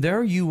boom,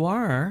 there you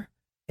are.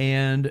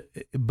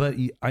 But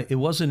it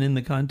wasn't in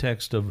the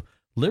context of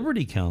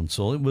Liberty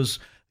Counsel. It was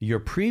your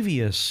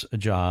previous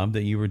job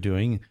that you were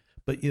doing,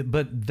 but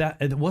that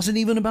it wasn't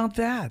even about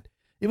that.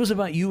 It was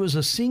about you as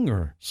a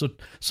singer. So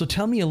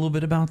tell me a little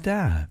bit about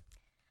that.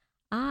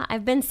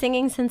 I've been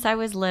singing since I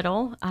was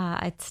little.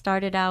 I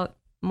started out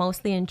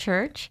mostly in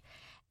church,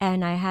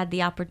 and I had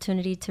the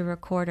opportunity to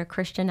record a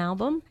Christian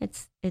album.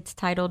 It's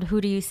titled "Who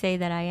Do You Say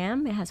That I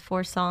Am?" It has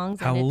 4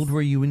 songs. How old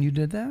were you when you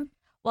did that?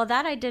 Well,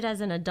 that I did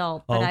as an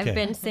adult, but okay. I've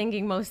been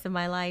singing most of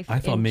my life. I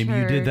thought maybe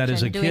you did that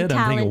as a kid.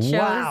 I'm thinking,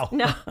 wow.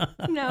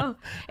 No.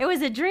 It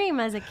was a dream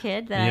as a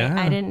kid that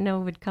I didn't know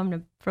would come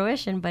to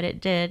fruition, but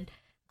it did.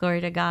 Glory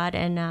to God.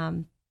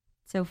 And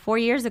so 4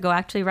 years ago,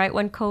 actually, right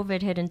when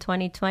COVID hit in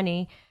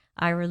 2020,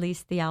 I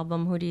released the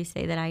album, Who Do You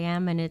Say That I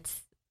Am? And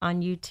it's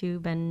on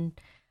YouTube and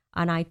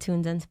on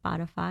iTunes and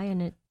Spotify.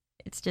 And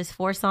it's just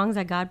 4 songs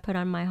that God put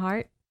on my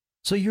heart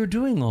So you're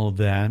doing all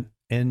that,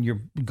 and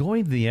you're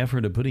going to the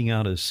effort of putting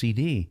out a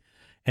CD,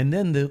 and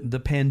then the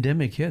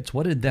pandemic hits.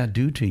 What did that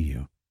do to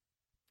you?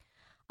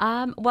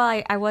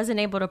 Well, I wasn't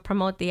able to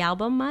promote the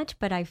album much,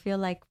 but I feel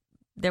like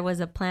there was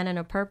a plan and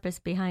a purpose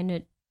behind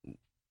it.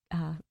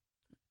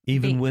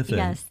 Even with it?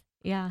 Yes.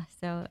 Yeah.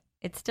 So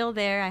it's still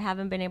there. I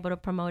haven't been able to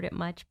promote it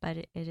much, but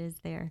it is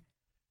there.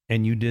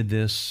 And you did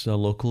this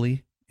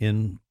locally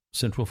in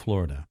Central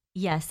Florida?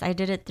 Yes, I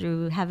did it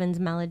through Heaven's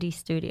Melody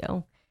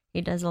Studio.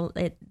 He does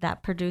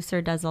that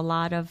producer does a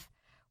lot of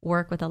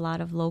work with a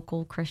lot of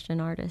local Christian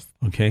artists.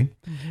 Okay.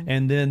 Mm-hmm.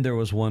 And then there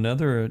was one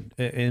other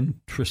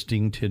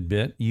interesting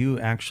tidbit. You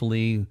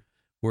actually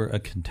were a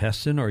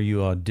contestant, or you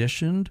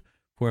auditioned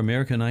for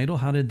American Idol.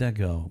 How did that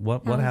go?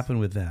 What happened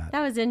with that?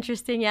 That was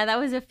interesting. Yeah, that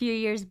was a few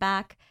years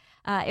back.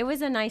 It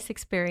was a nice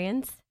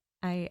experience.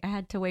 I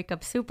had to wake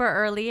up super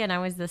early, and I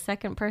was the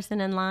second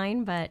person in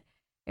line, but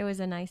it was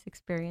a nice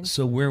experience.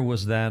 So where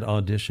was that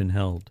audition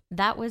held?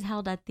 That was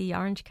held at the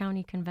Orange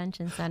County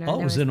Convention Center. Oh,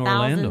 it was in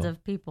Orlando. Thousands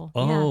of people.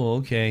 Oh, yeah.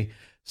 Okay.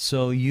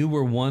 So you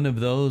were one of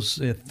those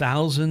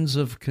thousands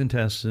of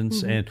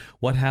contestants. Mm-hmm. And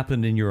what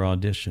happened in your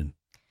audition?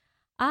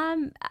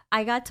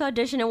 I got to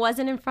audition. It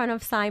wasn't in front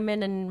of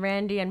Simon and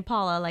Randy and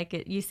Paula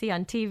like you see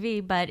on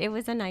TV, but it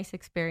was a nice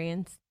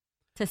experience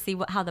to see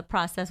how the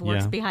process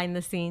works behind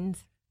the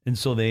scenes. And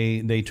so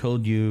they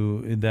told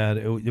you that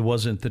it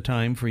wasn't the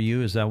time for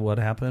you. Is that what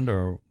happened,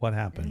 or what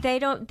happened?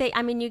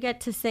 You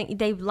get to sing.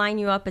 They line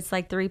you up. It's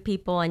like 3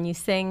 people, and you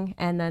sing,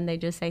 and then they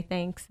just say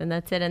thanks, and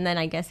that's it. And then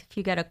I guess if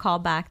you get a call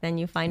back, then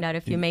you find out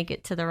if you make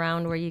it to the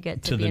round where you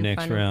get to be the in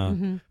next front round.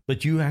 Mm-hmm.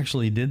 But you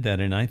actually did that,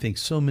 and I think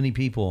so many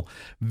people,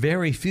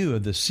 very few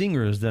of the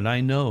singers that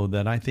I know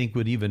that I think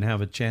would even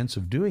have a chance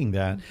of doing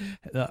that.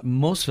 Mm-hmm.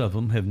 Most of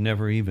them have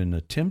never even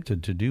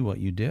attempted to do what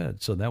you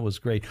did. So that was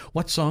great.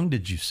 What song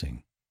did you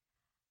sing?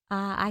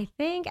 I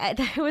think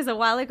it was a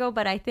while ago,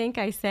 but I think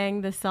I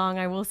sang the song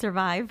 "I Will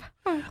Survive"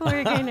 from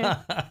Gloria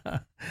Gaynor.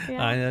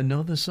 Yeah. I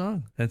know the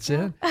song. That's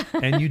it.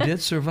 And you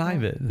did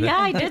survive it. Yeah,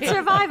 I did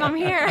survive. I'm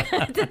here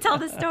to tell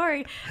the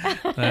story.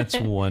 That's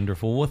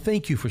wonderful. Well,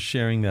 thank you for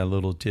sharing that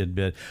little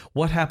tidbit.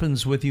 What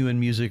happens with you in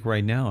music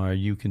right now? Are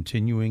you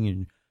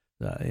continuing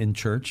in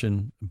church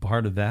and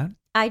part of that?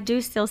 I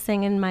do still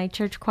sing in my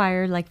church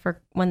choir, like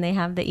for when they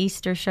have the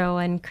Easter show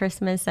and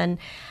Christmas, and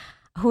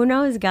who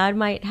knows, God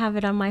might have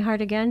it on my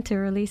heart again to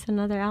release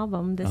another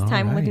album, this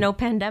time with no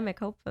pandemic,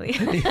 hopefully.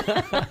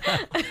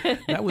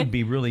 That would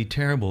be really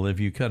terrible if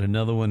you cut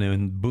another one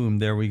and boom,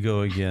 there we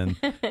go again.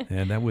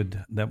 And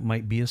that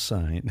might be a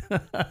sign.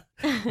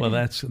 Well,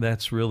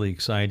 that's really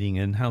exciting,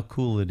 and how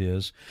cool it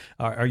is.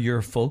 Are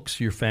your folks,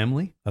 your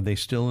family, are they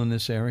still in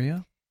this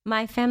area?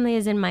 My family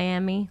is in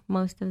Miami,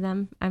 most of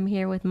them. I'm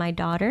here with my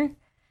daughter.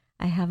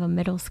 I have a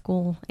middle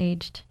school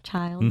aged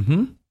child.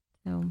 Mm-hmm.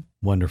 So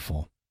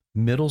wonderful.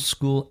 Middle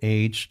school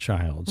age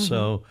child. Mm-hmm.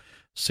 So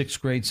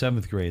 6th grade,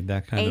 7th grade,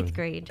 that kind of. 8th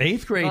grade.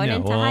 8th grade Going now.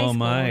 Into high school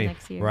my.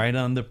 Next year. Right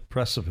on the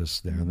precipice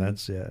there. Mm-hmm.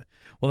 That's it.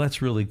 Well,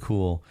 that's really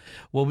cool.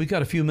 Well, we've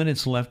got a few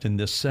minutes left in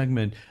this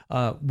segment.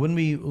 When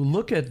we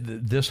look at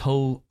this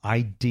whole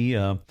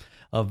idea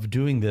of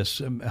doing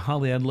this,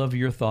 Holly, I'd love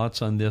your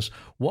thoughts on this.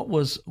 What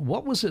was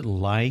it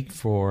like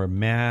for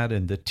Matt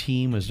and the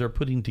team as they're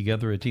putting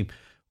together a team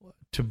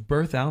to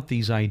birth out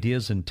these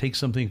ideas and take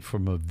something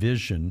from a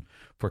vision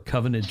for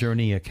Covenant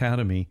Journey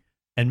Academy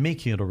and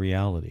making it a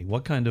reality?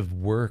 What kind of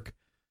work,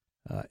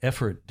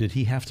 effort did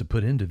he have to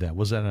put into that?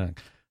 Was that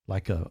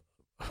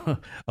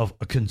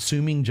a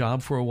consuming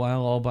job for a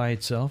while all by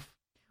itself?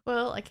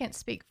 Well, I can't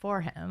speak for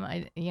him,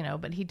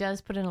 but he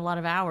does put in a lot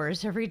of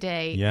hours every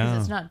day. Yeah. Because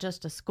it's not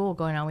just a school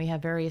going on. We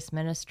have various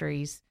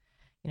ministries.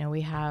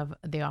 We have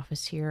the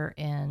office here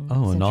in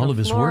Central and all of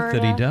his Florida,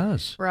 work that he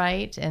does.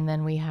 Right. And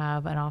then we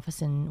have an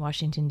office in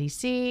Washington,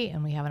 D.C.,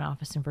 and we have an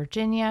office in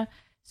Virginia.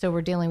 So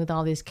we're dealing with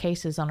all these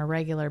cases on a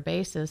regular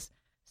basis.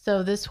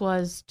 So this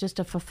was just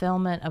a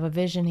fulfillment of a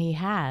vision he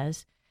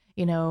has.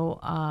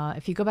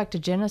 If you go back to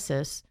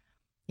Genesis,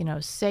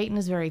 Satan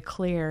is very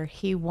clear.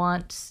 He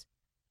wants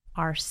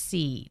our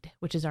seed,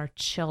 which is our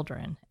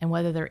children, and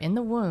whether they're in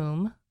the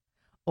womb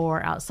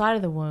or outside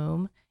of the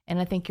womb. And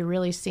I think you're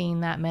really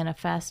seeing that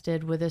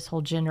manifested with this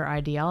whole gender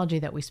ideology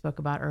that we spoke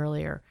about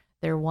earlier.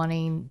 They're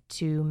wanting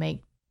to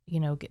make,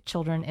 get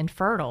children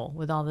infertile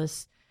with all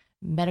this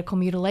medical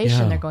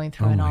mutilation they're going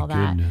through and all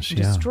that,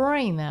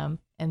 destroying them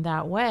in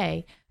that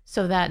way.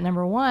 So that,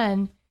 number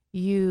one,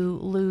 you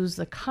lose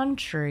the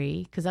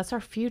country because that's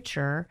our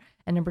future.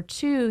 And number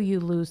two, you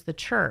lose the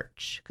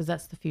church because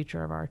that's the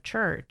future of our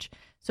church.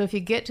 So if you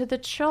get to the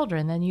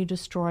children, then you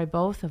destroy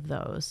both of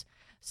those.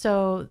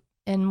 So,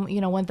 and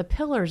one of the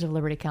pillars of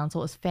Liberty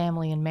Counsel is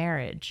family and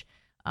marriage.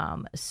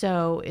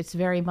 So it's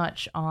very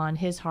much on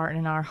his heart and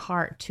in our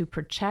heart to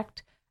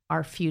protect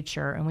our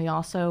future. And we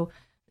also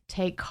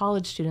take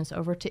college students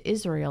over to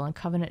Israel and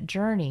Covenant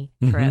Journey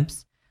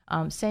trips.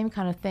 Mm-hmm. Same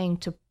kind of thing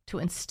to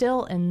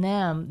instill in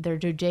them their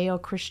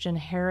Judeo-Christian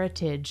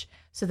heritage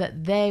so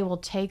that they will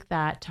take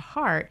that to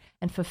heart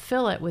and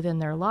fulfill it within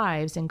their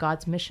lives and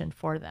God's mission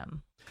for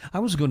them. I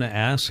was going to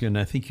ask, and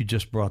I think you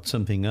just brought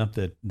something up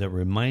that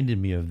reminded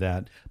me of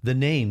that. The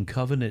name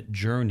Covenant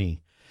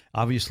Journey.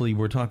 Obviously,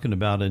 we're talking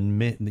about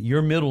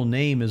your middle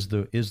name is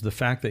the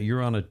fact that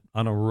you're on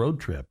a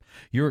road trip.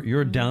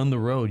 You're down the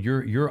road.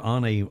 You're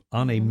on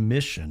a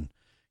mission.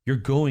 You're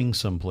going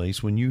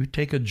someplace. When you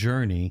take a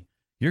journey,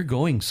 you're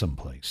going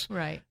someplace.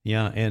 Right.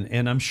 Yeah,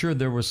 and I'm sure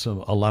there was a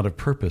lot of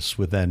purpose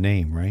with that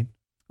name, right?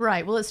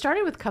 Right. Well, it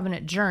started with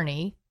Covenant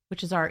Journey,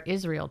 which is our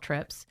Israel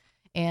trips,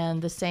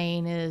 and the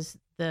saying is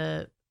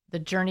the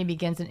journey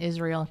begins in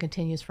Israel and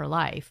continues for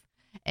life.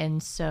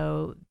 And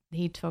so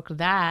he took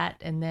that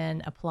and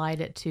then applied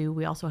it to,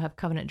 we also have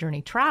Covenant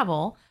Journey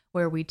Travel,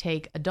 where we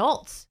take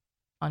adults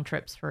on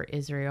trips for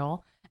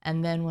Israel.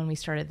 And then when we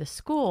started the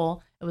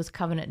school, it was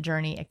Covenant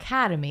Journey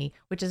Academy,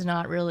 which is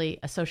not really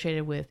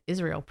associated with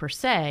Israel per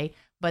se,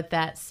 but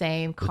that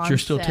same concept. But you're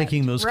still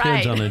taking those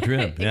kids on a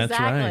trip. That's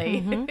exactly.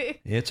 right. Mm-hmm.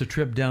 It's a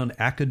trip down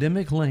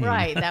academic lane.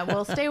 Right. That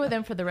will stay with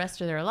them for the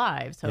rest of their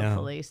lives,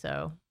 hopefully. Yeah.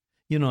 So,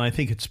 I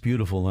think it's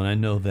beautiful. And I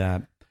know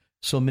that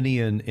so many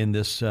in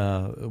this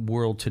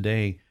world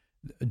today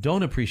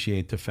don't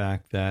appreciate the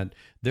fact that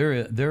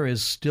there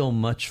is still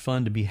much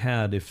fun to be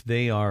had if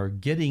they are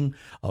getting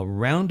a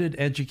rounded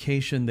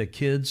education. That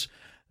kids,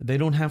 they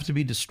don't have to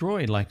be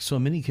destroyed like so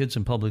many kids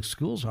in public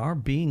schools are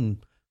being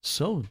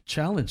so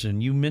challenged.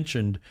 And you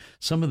mentioned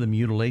some of the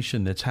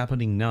mutilation that's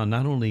happening now,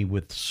 not only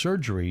with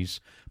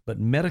surgeries, but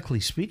medically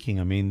speaking.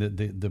 I mean,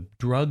 the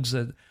drugs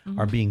that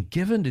are being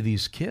given to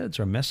these kids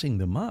are messing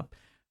them up.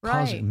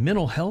 Causing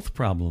mental health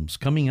problems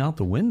coming out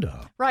the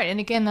window. Right. And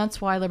again, that's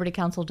why Liberty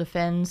Counsel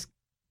defends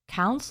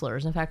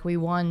counselors. In fact, we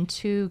won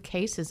 2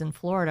 cases in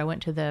Florida. I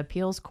went to the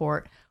appeals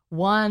court,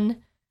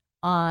 one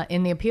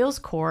in the appeals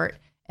court,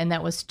 and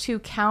that was 2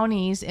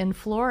 counties in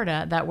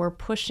Florida that were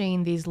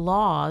pushing these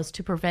laws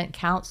to prevent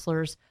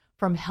counselors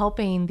from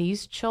helping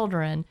these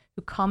children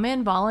who come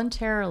in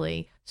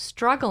voluntarily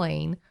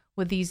struggling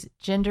with these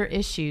gender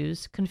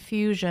issues,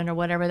 confusion, or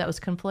whatever that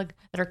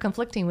are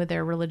conflicting with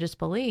their religious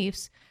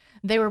beliefs.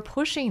 They were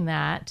pushing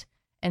that,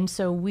 and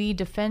so we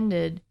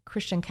defended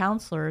Christian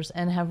counselors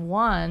and have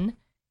won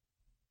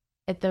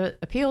at the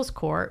appeals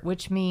court,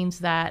 which means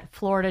that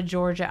Florida,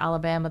 Georgia,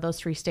 Alabama, those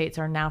 3 states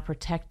are now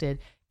protected.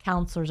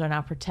 Counselors are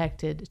now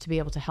protected to be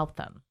able to help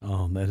them.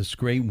 Oh, that is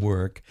great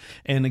work.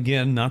 And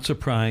again, not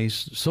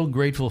surprised, so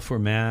grateful for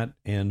Matt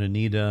and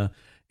Anita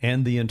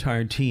and the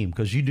entire team,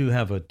 because you do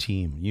have a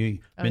team. You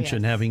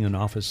mentioned having an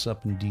office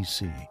up in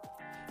D.C.,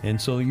 and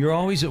so you're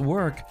always at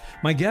work.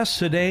 My guests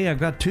today,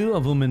 I've got 2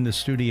 of them in the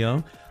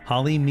studio,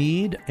 Holly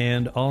Meade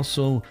and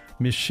also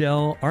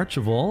Michelle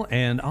Archival,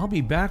 and I'll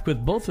be back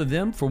with both of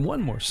them for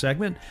one more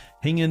segment.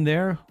 Hang in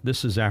there.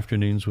 This is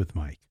Afternoons with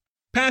Mike.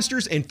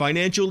 Pastors and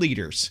financial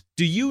leaders,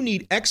 do you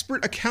need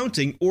expert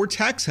accounting or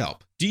tax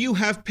help? Do you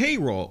have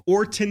payroll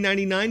or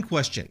 1099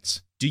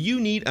 questions? Do you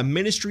need a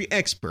ministry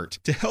expert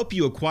to help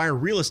you acquire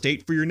real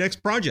estate for your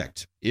next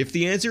project? If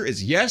the answer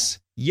is yes,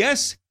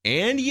 yes,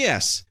 and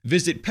yes,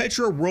 visit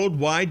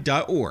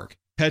petraworldwide.org.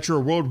 Petra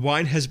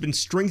Worldwide has been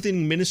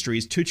strengthening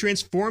ministries to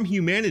transform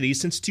humanity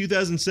since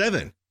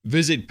 2007.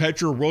 Visit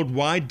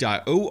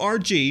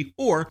petraworldwide.org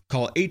or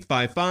call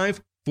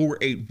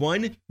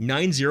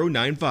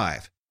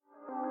 855-481-9095.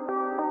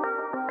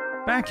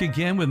 Back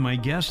again with my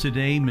guest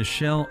today,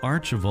 Michelle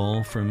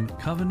Archival from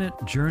Covenant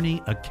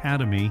Journey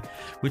Academy,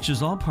 which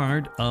is all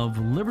part of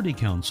Liberty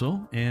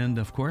Counsel. And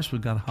of course,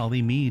 we've got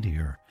Holly Meade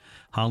here.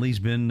 Holly's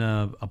been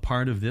a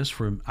part of this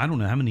for, I don't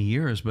know how many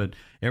years, but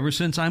ever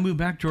since I moved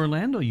back to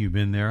Orlando, you've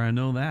been there. I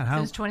know that.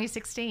 Since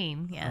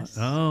 2016, yes.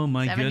 Oh,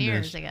 my goodness. 7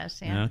 years, I guess.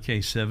 Yeah.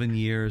 Okay, 7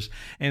 years.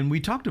 And we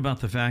talked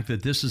about the fact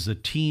that this is a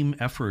team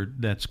effort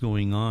that's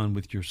going on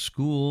with your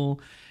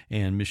school.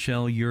 And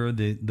Michelle, you're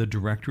the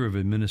director of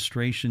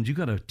administrations. You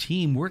got a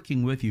team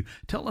working with you.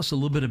 Tell us a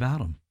little bit about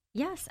them.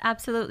 Yes,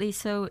 absolutely.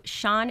 So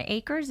Sean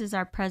Akers is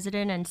our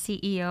president and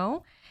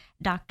CEO.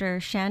 Dr.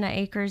 Shanna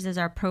Akers is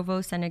our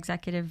provost and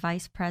executive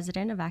vice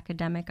president of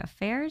academic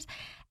affairs.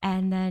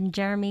 And then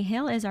Jeremy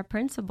Hill is our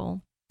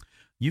principal.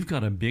 You've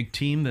got a big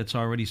team that's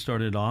already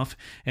started off.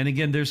 And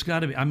again, there's got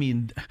to be, I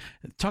mean,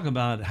 talk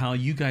about how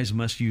you guys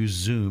must use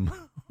Zoom.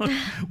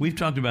 We've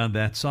talked about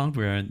that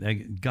software,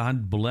 and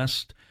God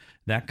blessed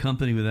that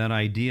company with that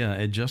idea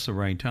at just the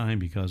right time,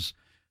 because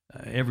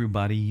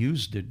everybody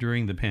used it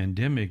during the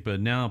pandemic. But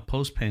now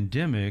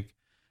post-pandemic,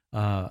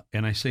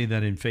 and I say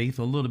that in faith,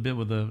 a little bit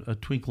with a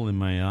twinkle in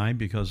my eye,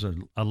 because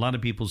a lot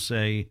of people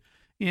say,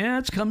 yeah,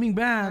 it's coming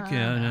back.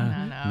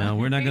 No,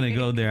 we're not going to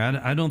go there.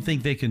 I don't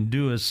think they can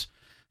do us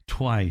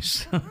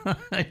twice.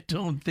 I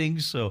don't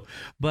think so.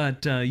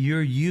 But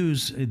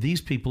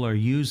these people are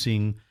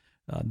using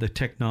the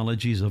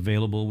technologies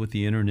available with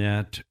the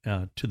internet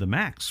to the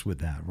max with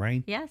that,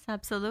 right? Yes,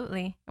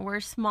 absolutely.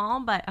 We're small,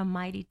 but a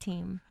mighty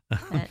team.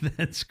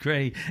 That's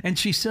great. And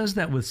she says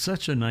that with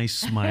such a nice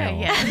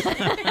smile.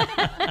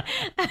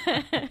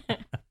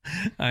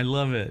 I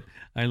love it.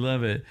 I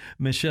love it.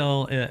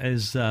 Michelle,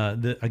 as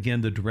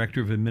the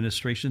director of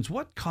administrations,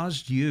 what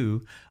caused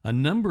you a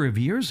number of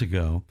years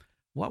ago?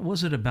 What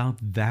was it about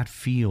that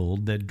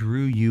field that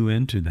drew you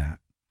into that?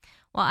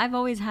 Well, I've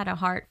always had a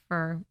heart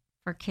for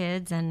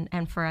kids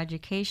and for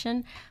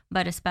education,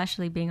 but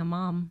especially being a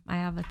mom. I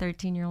have a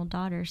 13-year-old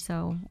daughter,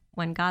 so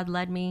when God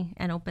led me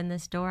and opened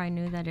this door, I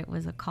knew that it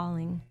was a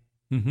calling.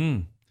 Mm-hmm.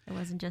 It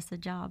wasn't just a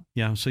job.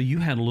 Yeah, so you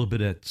had a little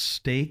bit at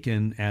stake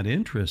and at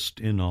interest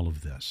in all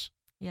of this.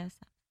 Yes,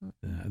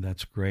 absolutely.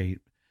 That's great.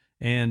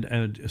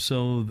 And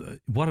so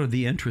what are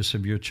the interests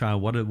of your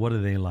child? What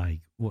are they like?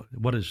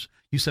 What is,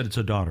 you said it's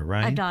a daughter,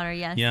 right? A daughter,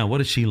 yes. Yeah,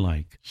 what is she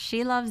like?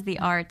 She loves the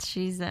arts.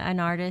 She's an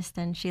artist,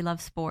 and she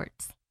loves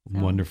sports. So,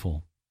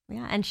 Wonderful.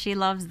 Yeah, and she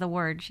loves the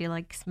word. She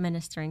likes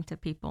ministering to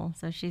people,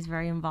 so she's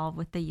very involved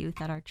with the youth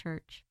at our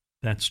church.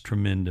 That's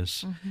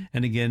tremendous. Mm-hmm.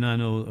 And again, I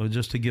know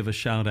just to give a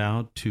shout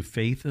out to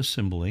Faith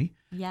Assembly,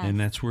 Yes. and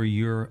that's where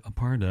you're a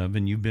part of,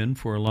 and you've been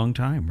for a long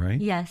time, right?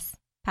 Yes.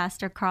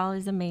 Pastor Carl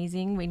is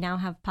amazing. We now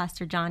have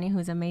Pastor Johnny,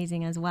 who's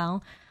amazing as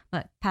well.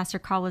 But Pastor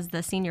Carl was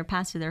the senior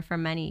pastor there for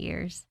many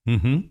years.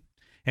 Mm-hmm.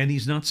 And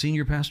he's not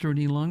senior pastor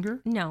any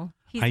longer? No.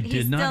 I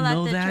did not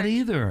know that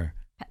either.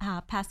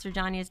 Pastor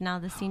Johnny is now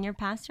the senior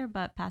pastor,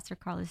 but Pastor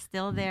Carl is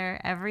still there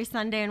every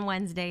Sunday and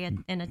Wednesday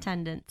in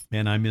attendance.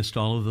 And I missed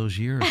all of those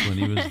years when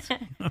he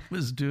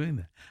was doing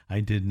that.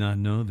 I did not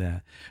know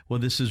that. Well,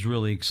 this is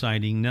really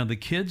exciting. Now, the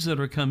kids that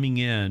are coming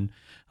in,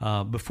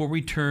 before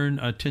we turn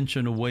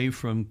attention away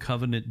from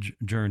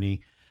Covenant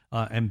Journey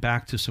and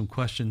back to some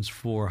questions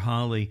for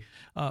Holly,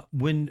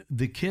 when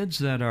the kids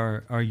that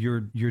are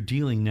you're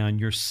dealing now and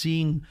you're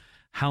seeing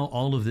how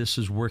all of this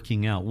is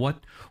working out,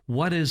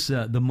 what is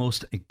the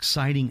most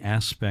exciting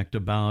aspect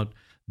about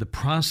the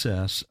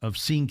process of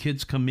seeing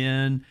kids come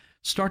in,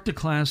 start the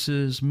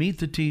classes, meet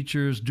the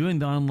teachers, doing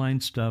the online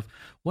stuff?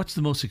 What's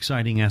the most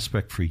exciting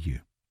aspect for you?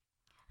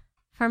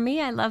 For me,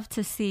 I love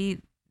to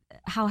see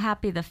how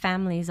happy the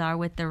families are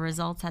with the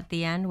results at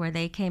the end, where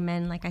they came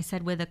in, like I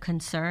said, with a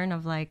concern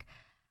of like,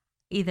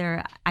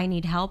 either I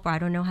need help or I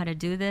don't know how to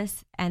do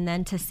this. And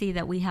then to see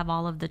that we have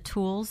all of the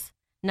tools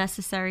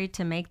necessary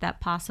to make that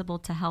possible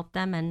to help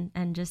them,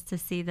 and just to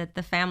see that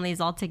the family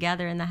is all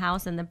together in the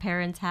house and the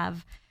parents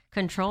have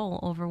control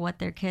over what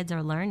their kids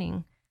are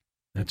learning.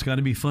 That's got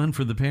to be fun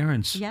for the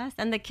parents. Yes,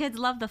 and the kids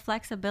love the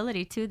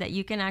flexibility too, that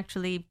you can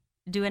actually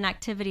do an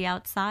activity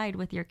outside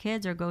with your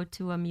kids or go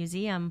to a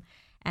museum,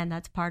 and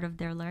that's part of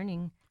their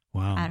learning.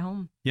 Wow. At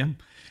home. Yeah.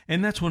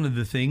 And that's one of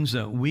the things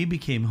that we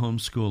became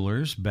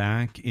homeschoolers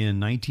back in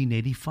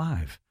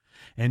 1985.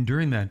 And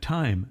during that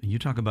time, you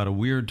talk about a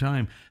weird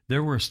time,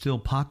 there were still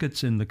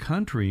pockets in the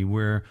country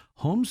where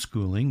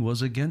homeschooling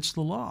was against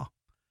the law.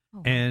 Oh,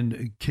 wow.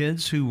 And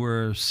kids who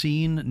were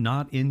seen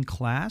not in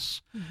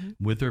class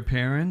with their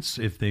parents,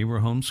 if they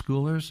were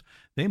homeschoolers,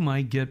 they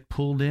might get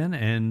pulled in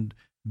and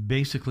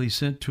basically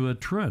sent to a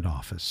truant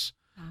office,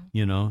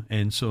 you know.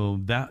 And so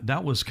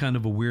that was kind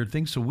of a weird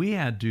thing. So we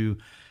had to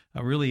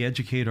really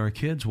educate our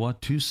kids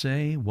what to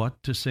say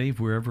if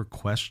we're ever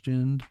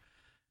questioned.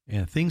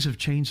 And things have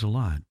changed a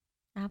lot.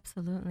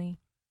 Absolutely.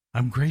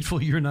 I'm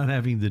grateful you're not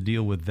having to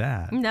deal with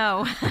that.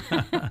 No.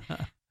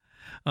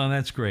 Oh,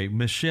 that's great.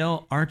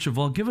 Michelle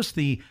Archival, give us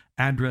the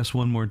address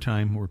one more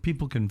time where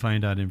people can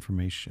find out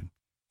information.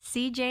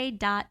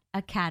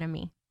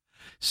 cj.academy.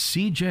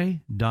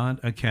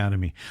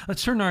 cj.academy.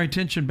 Let's turn our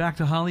attention back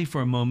to Holly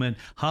for a moment.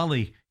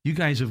 Holly, you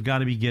guys have got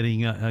to be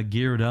getting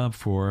geared up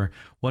for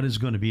what is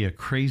going to be a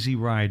crazy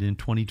ride in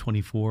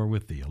 2024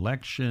 with the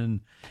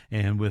election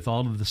and with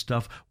all of the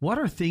stuff. What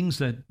are things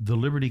that the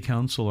Liberty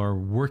Counsel are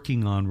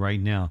working on right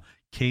now?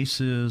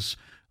 Cases,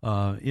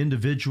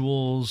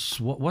 individuals,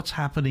 what's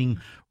happening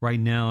right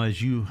now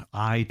as you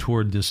eye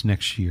toward this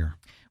next year?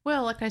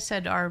 Well, like I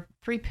said, our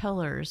 3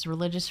 pillars: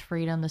 religious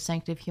freedom, the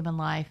sanctity of human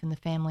life, and the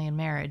family and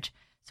marriage.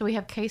 So we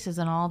have cases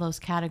in all those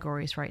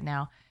categories right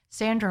now.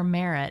 Sandra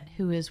Merritt,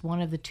 who is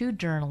one of the 2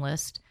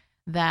 journalists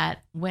that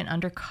went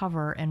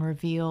undercover and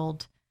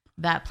revealed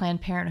that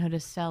Planned Parenthood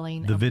is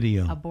selling the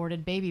video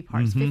aborted baby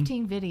parts,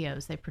 15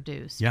 videos they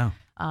produced. Yeah.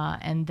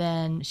 And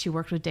then she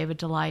worked with David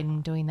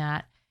Daleiden doing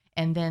that.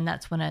 And then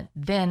that's when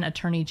then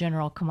Attorney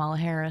General Kamala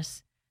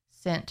Harris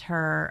sent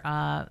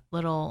her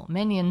little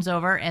minions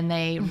over, and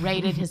they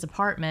raided his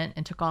apartment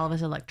and took all of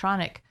his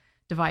electronic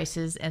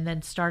devices, and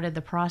then started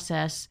the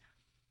process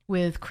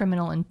with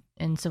criminal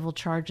and civil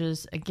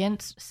charges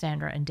against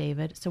Sandra and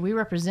David. So we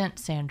represent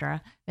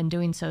Sandra, been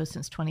doing so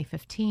since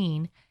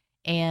 2015,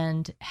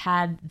 and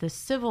had the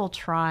civil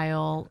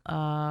trial,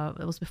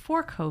 it was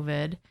before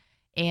COVID,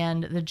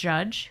 and the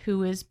judge,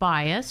 who is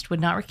biased,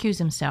 would not recuse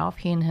himself.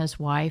 He and his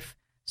wife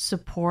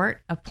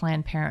support a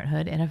Planned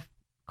Parenthood and a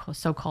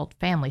so-called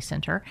family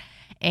center.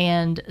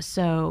 And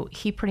so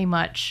he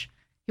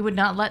would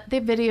not let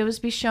the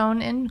videos be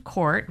shown in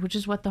court, which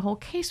is what the whole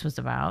case was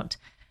about.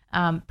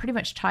 Pretty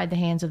much tied the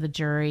hands of the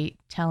jury,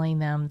 telling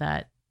them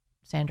that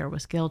Sandra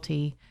was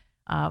guilty,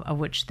 of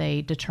which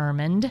they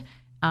determined.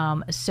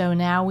 So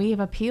now we have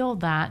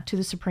appealed that to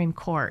the Supreme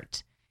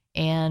Court,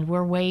 and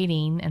we're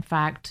waiting. In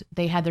fact,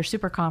 they had their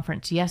super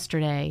conference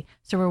yesterday,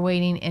 so we're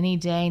waiting any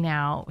day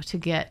now to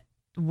get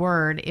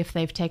word if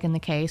they've taken the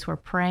case. We're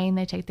praying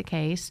they take the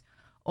case,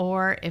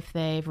 or if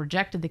they've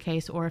rejected the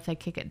case, or if they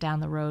kick it down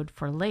the road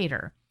for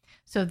later.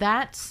 So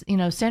that's,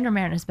 Sandra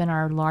Merritt has been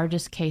our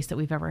largest case that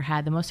we've ever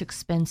had, the most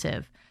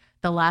expensive.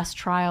 The last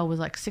trial was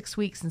like 6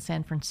 weeks in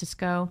San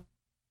Francisco.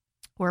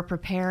 We're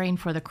preparing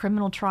for the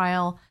criminal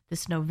trial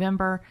this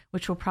November,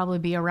 which will probably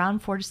be around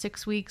 4 to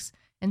 6 weeks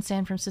in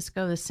San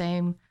Francisco, the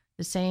same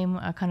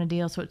kind of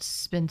deal. So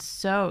it's been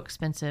so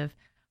expensive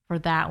for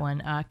that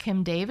one.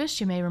 Kim Davis,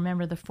 you may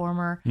remember the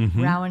former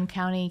Rowan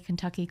County,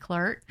 Kentucky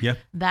clerk. Yep.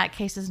 That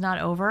case is not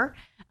over.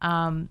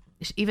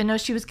 Even though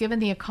she was given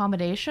the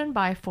accommodation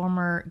by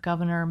former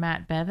Governor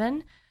Matt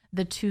Bevin,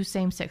 the two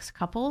same-sex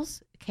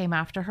couples came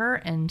after her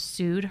and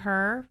sued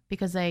her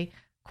because they,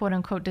 quote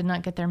unquote, did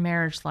not get their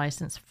marriage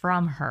license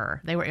from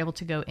her. They were able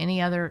to go any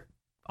other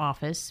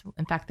office.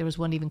 In fact, there was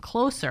one even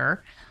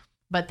closer,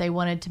 but they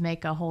wanted to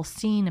make a whole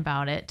scene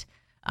about it.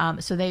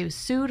 So they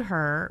sued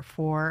her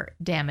for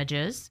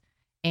damages,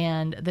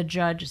 and the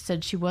judge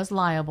said she was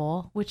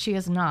liable, which she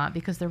is not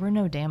because there were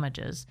no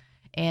damages.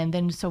 And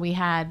then so we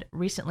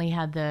recently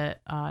had the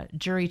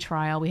jury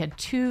trial. We had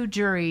 2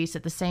 juries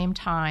at the same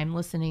time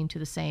listening to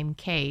the same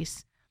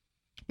case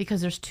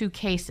because there's 2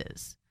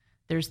 cases.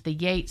 There's the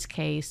Yates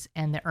case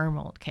and the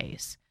Ermold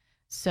case.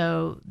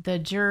 So the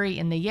jury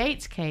in the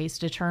Yates case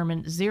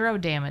determined 0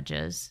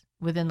 damages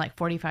within like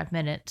 45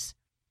 minutes.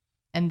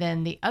 And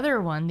then the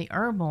other one, the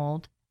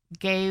Ermold,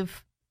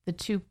 gave the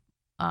 2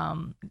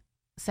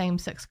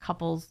 same-sex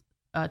couples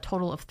a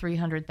total of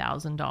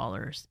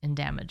 $300,000 in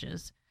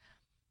damages.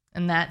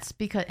 And that's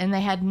because, and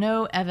they had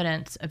no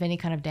evidence of any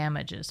kind of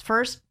damages.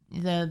 First,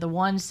 the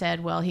one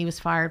said, well, he was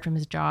fired from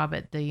his job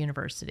at the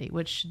university,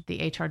 which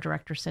the HR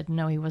director said,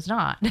 no, he was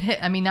not.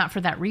 I mean, not for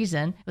that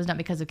reason. It was not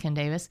because of Ken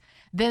Davis.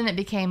 Then it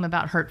became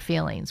about hurt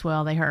feelings.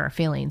 Well, they hurt our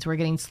feelings. We're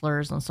getting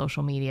slurs on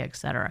social media, et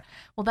cetera.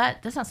 Well,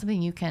 that's not something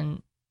you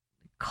can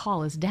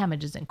call as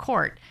damages in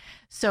court.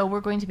 So we're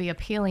going to be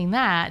appealing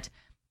that.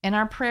 And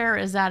our prayer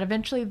is that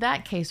eventually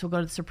that case will go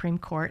to the Supreme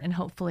Court and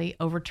hopefully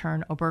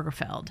overturn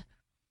Obergefell.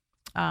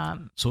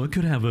 So it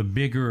could have a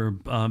bigger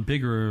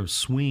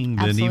swing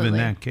than Absolutely. even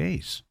that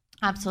case.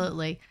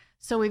 Absolutely.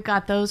 So we've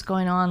got those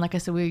going on. Like I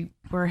said,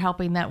 we're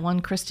helping that one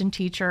Christian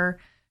teacher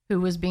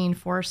who was being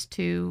forced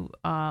to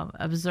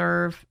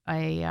observe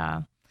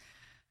a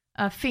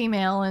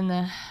female in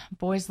the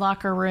boys'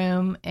 locker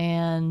room,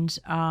 and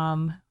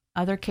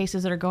other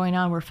cases that are going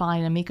on. We're filing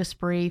an amicus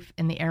brief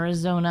in the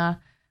Arizona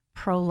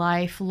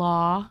pro-life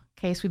law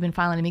case. We've been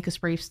filing amicus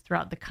briefs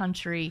throughout the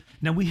country.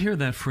 Now, we hear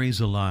that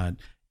phrase a lot.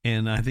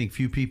 And I think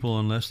few people,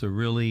 unless they're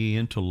really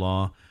into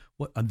law,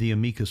 what the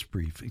amicus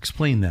brief?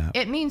 Explain that.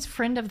 It means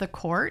friend of the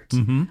court.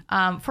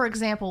 For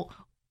example,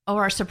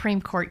 our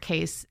Supreme Court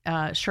case,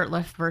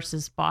 Shurtleff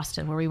versus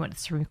Boston, where we went to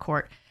the Supreme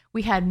Court,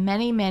 we had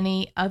many,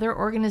 many other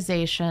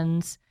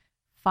organizations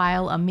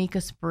file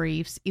amicus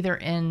briefs either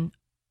in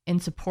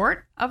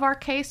support of our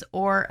case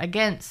or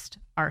against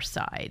our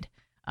side.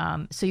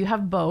 So you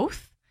have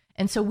both.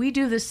 And so we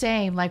do the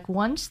same. Like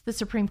once the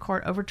Supreme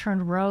Court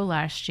overturned Roe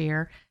last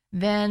year,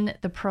 then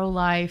the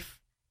pro-life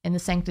and the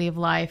sanctity of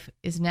life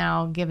is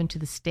now given to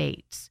the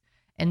states.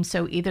 And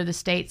so either the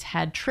states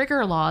had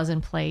trigger laws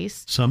in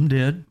place. Some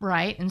did.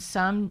 Right, and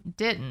some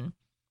didn't.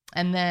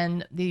 And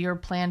then your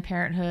Planned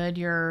Parenthood,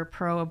 your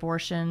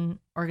pro-abortion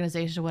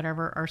organizations or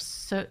whatever are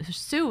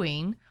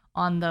suing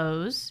on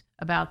those,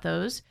 about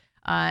those.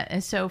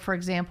 And so, for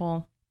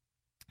example,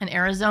 in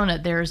Arizona,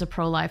 there's a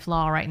pro-life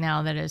law right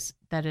now that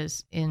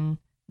is in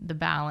the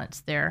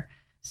balance there.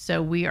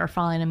 So we are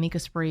filing an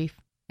amicus brief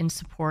in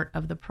support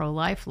of the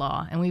pro-life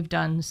law, and we've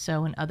done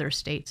so in other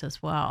states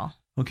as well.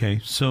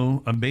 Okay,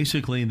 so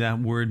basically that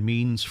word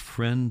means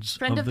friend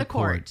of the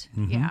court.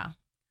 Yeah.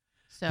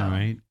 So. All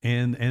right,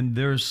 and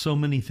there's so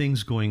many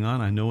things going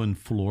on. I know in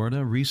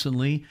Florida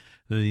recently,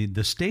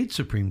 the state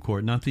Supreme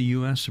Court, not the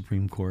U.S.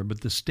 Supreme Court, but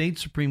the state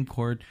Supreme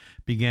Court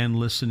began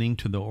listening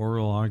to the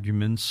oral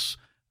arguments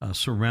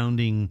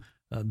surrounding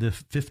the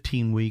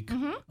 15-week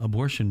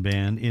abortion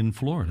ban in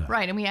Florida.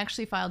 Right, and we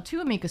actually filed 2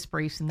 amicus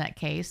briefs in that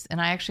case,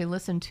 and I actually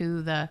listened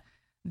to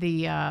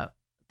the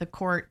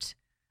court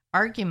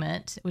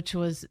argument, which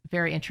was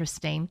very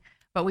interesting.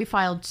 But we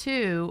filed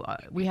 2.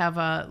 We have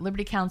a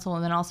Liberty Counsel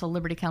and then also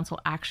Liberty Counsel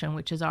Action,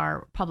 which is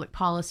our public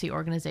policy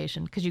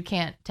organization, because you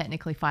can't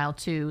technically file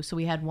 2. So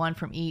we had one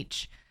from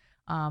each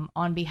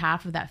on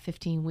behalf of that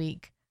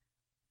 15-week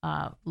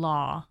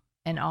law.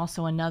 And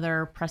also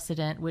another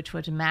precedent, which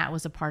Matt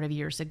was a part of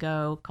years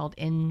ago, called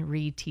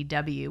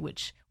NRETW,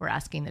 which we're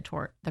asking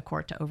the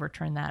court to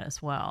overturn that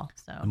as well.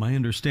 So my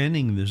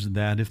understanding is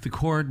that if the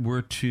court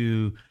were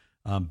to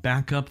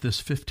back up this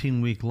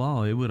 15-week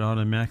law, it would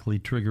automatically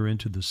trigger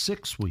into the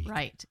 6-week.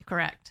 Right,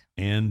 correct.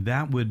 And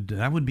that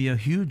would be a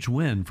huge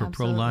win for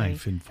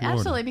pro-life in Florida.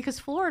 Absolutely, because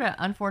Florida,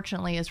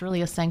 unfortunately, is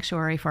really a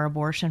sanctuary for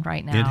abortion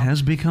right now. It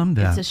has become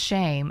that. It's a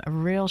shame, a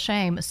real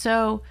shame.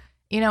 So,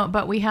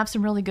 but we have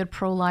some really good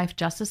pro-life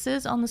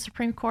justices on the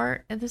Supreme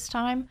Court at this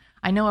time.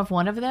 I know of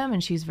one of them,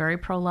 and she's very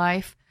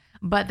pro-life,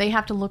 but they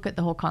have to look at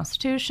the whole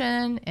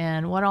Constitution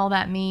and what all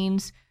that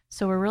means.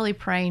 So we're really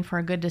praying for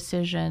a good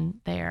decision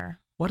there.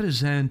 What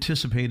is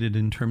anticipated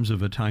in terms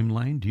of a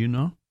timeline? Do you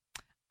know?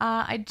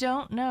 I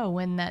don't know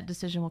when that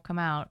decision will come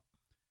out.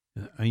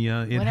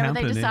 Yeah, it whenever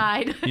happened. they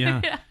decide.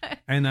 Yeah.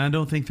 And I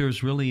don't think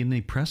there's really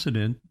any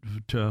precedent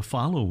to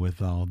follow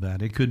with all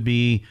that. It could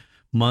be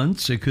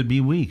months, it could be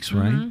weeks,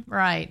 right? Mm-hmm,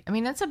 right. I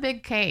mean, that's a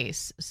big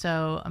case,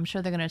 so I'm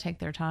sure they're going to take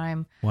their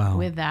time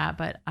with that,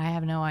 but I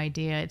have no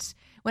idea. It's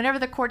whenever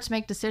the courts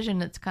make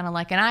decision, it's kind of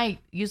like, and I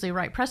usually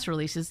write press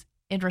releases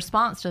in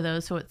response to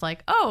those, so it's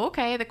like, oh,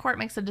 okay, the court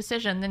makes a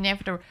decision, then you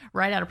have to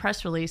write out a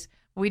press release.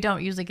 We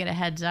don't usually get a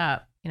heads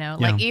up,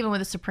 like even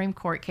with a Supreme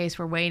Court case,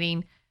 we're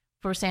waiting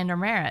for Sandra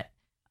Merritt.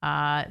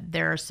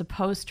 They're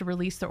supposed to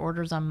release their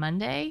orders on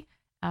Monday.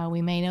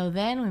 We may know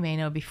then, we may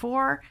know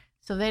before.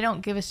 So they don't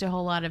give us a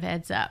whole lot of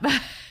heads up.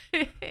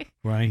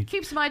 Right.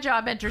 Keeps my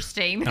job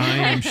interesting. I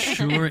am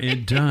sure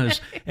it does.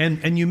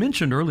 And you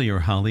mentioned earlier,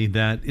 Holly,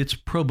 that it's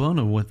pro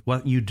bono with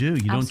what you do.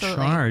 You don't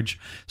charge.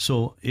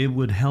 So it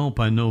would help,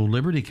 I know,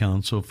 Liberty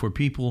Counsel for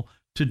people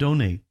to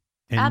donate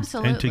and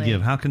to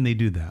give. How can they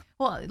do that?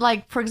 Well,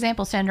 like, for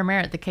example, Sandra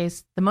Merritt,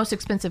 the most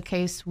expensive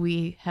case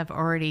we have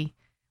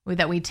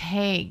that we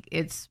take,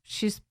 it's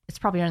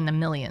probably in the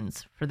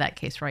millions for that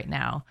case right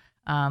now.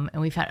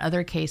 And we've had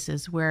other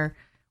cases where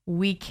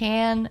we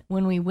can,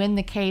 when we win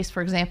the case,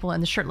 for example,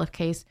 in the Shirtlift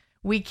case,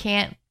 we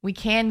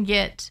can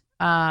get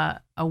a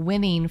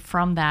winning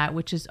from that,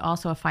 which is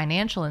also a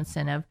financial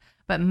incentive.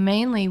 But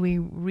mainly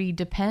we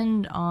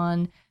depend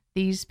on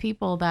these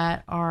people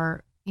that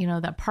are,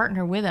 that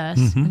partner with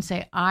us and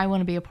say, I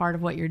want to be a part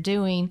of what you're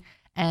doing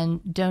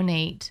and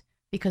donate,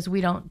 because we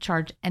don't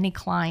charge any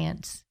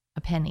clients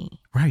a penny.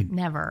 Right.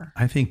 Never.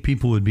 I think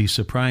people would be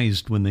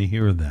surprised when they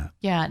hear that.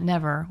 Yeah,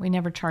 never. We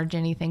never charge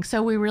anything.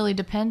 So we really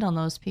depend on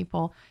those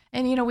people.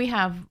 And, we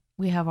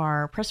have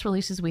our press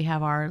releases, we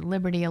have our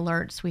Liberty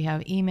alerts, we have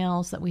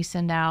emails that we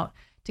send out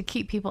to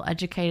keep people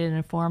educated and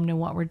informed in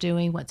what we're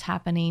doing, what's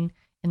happening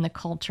in the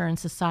culture and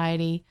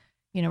society,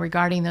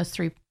 regarding those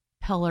 3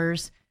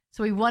 pillars.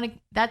 So we want to,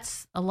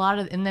 that's a lot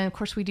of, and then of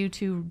course we do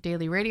 2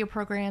 daily radio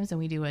programs and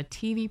we do a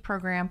TV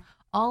program.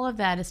 All of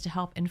that is to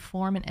help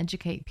inform and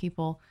educate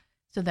people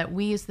so that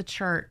we as the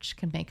church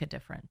can make a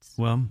difference.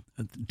 Well,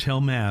 tell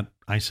Matt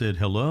I said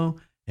hello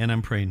and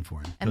I'm praying for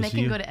him. And they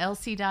can go to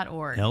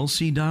lc.org.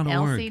 lc.org.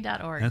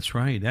 lc.org. That's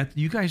right.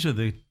 You guys are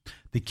the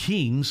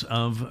kings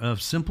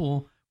of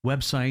simple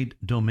website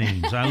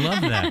domains. I love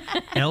that.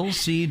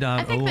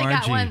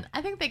 lc.org.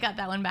 I think they got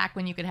that one back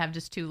when you could have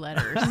just 2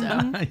 letters.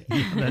 So.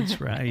 Yeah, that's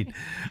right.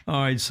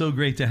 All right. So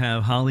great to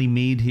have Holly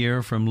Meade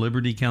here from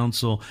Liberty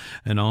Counsel,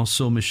 and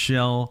also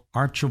Michelle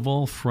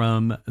Archival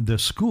from the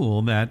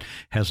school that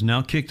has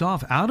now kicked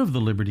off out of the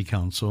Liberty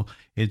Counsel.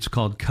 It's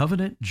called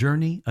Covenant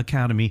Journey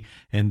Academy,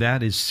 and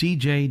that is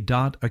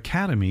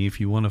cj.academy if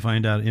you want to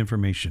find out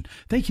information.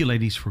 Thank you,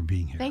 ladies, for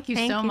being here. Thank you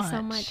so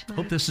much.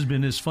 Hope this has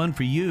been as fun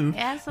for you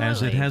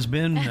as it has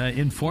been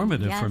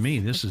informative for me.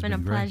 This has been a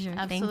great. Pleasure.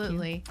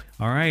 Absolutely.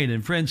 All right.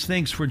 And friends,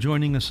 thanks for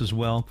joining us as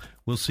well.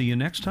 We'll see you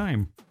next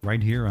time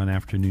right here on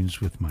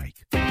Afternoons with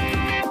Mike.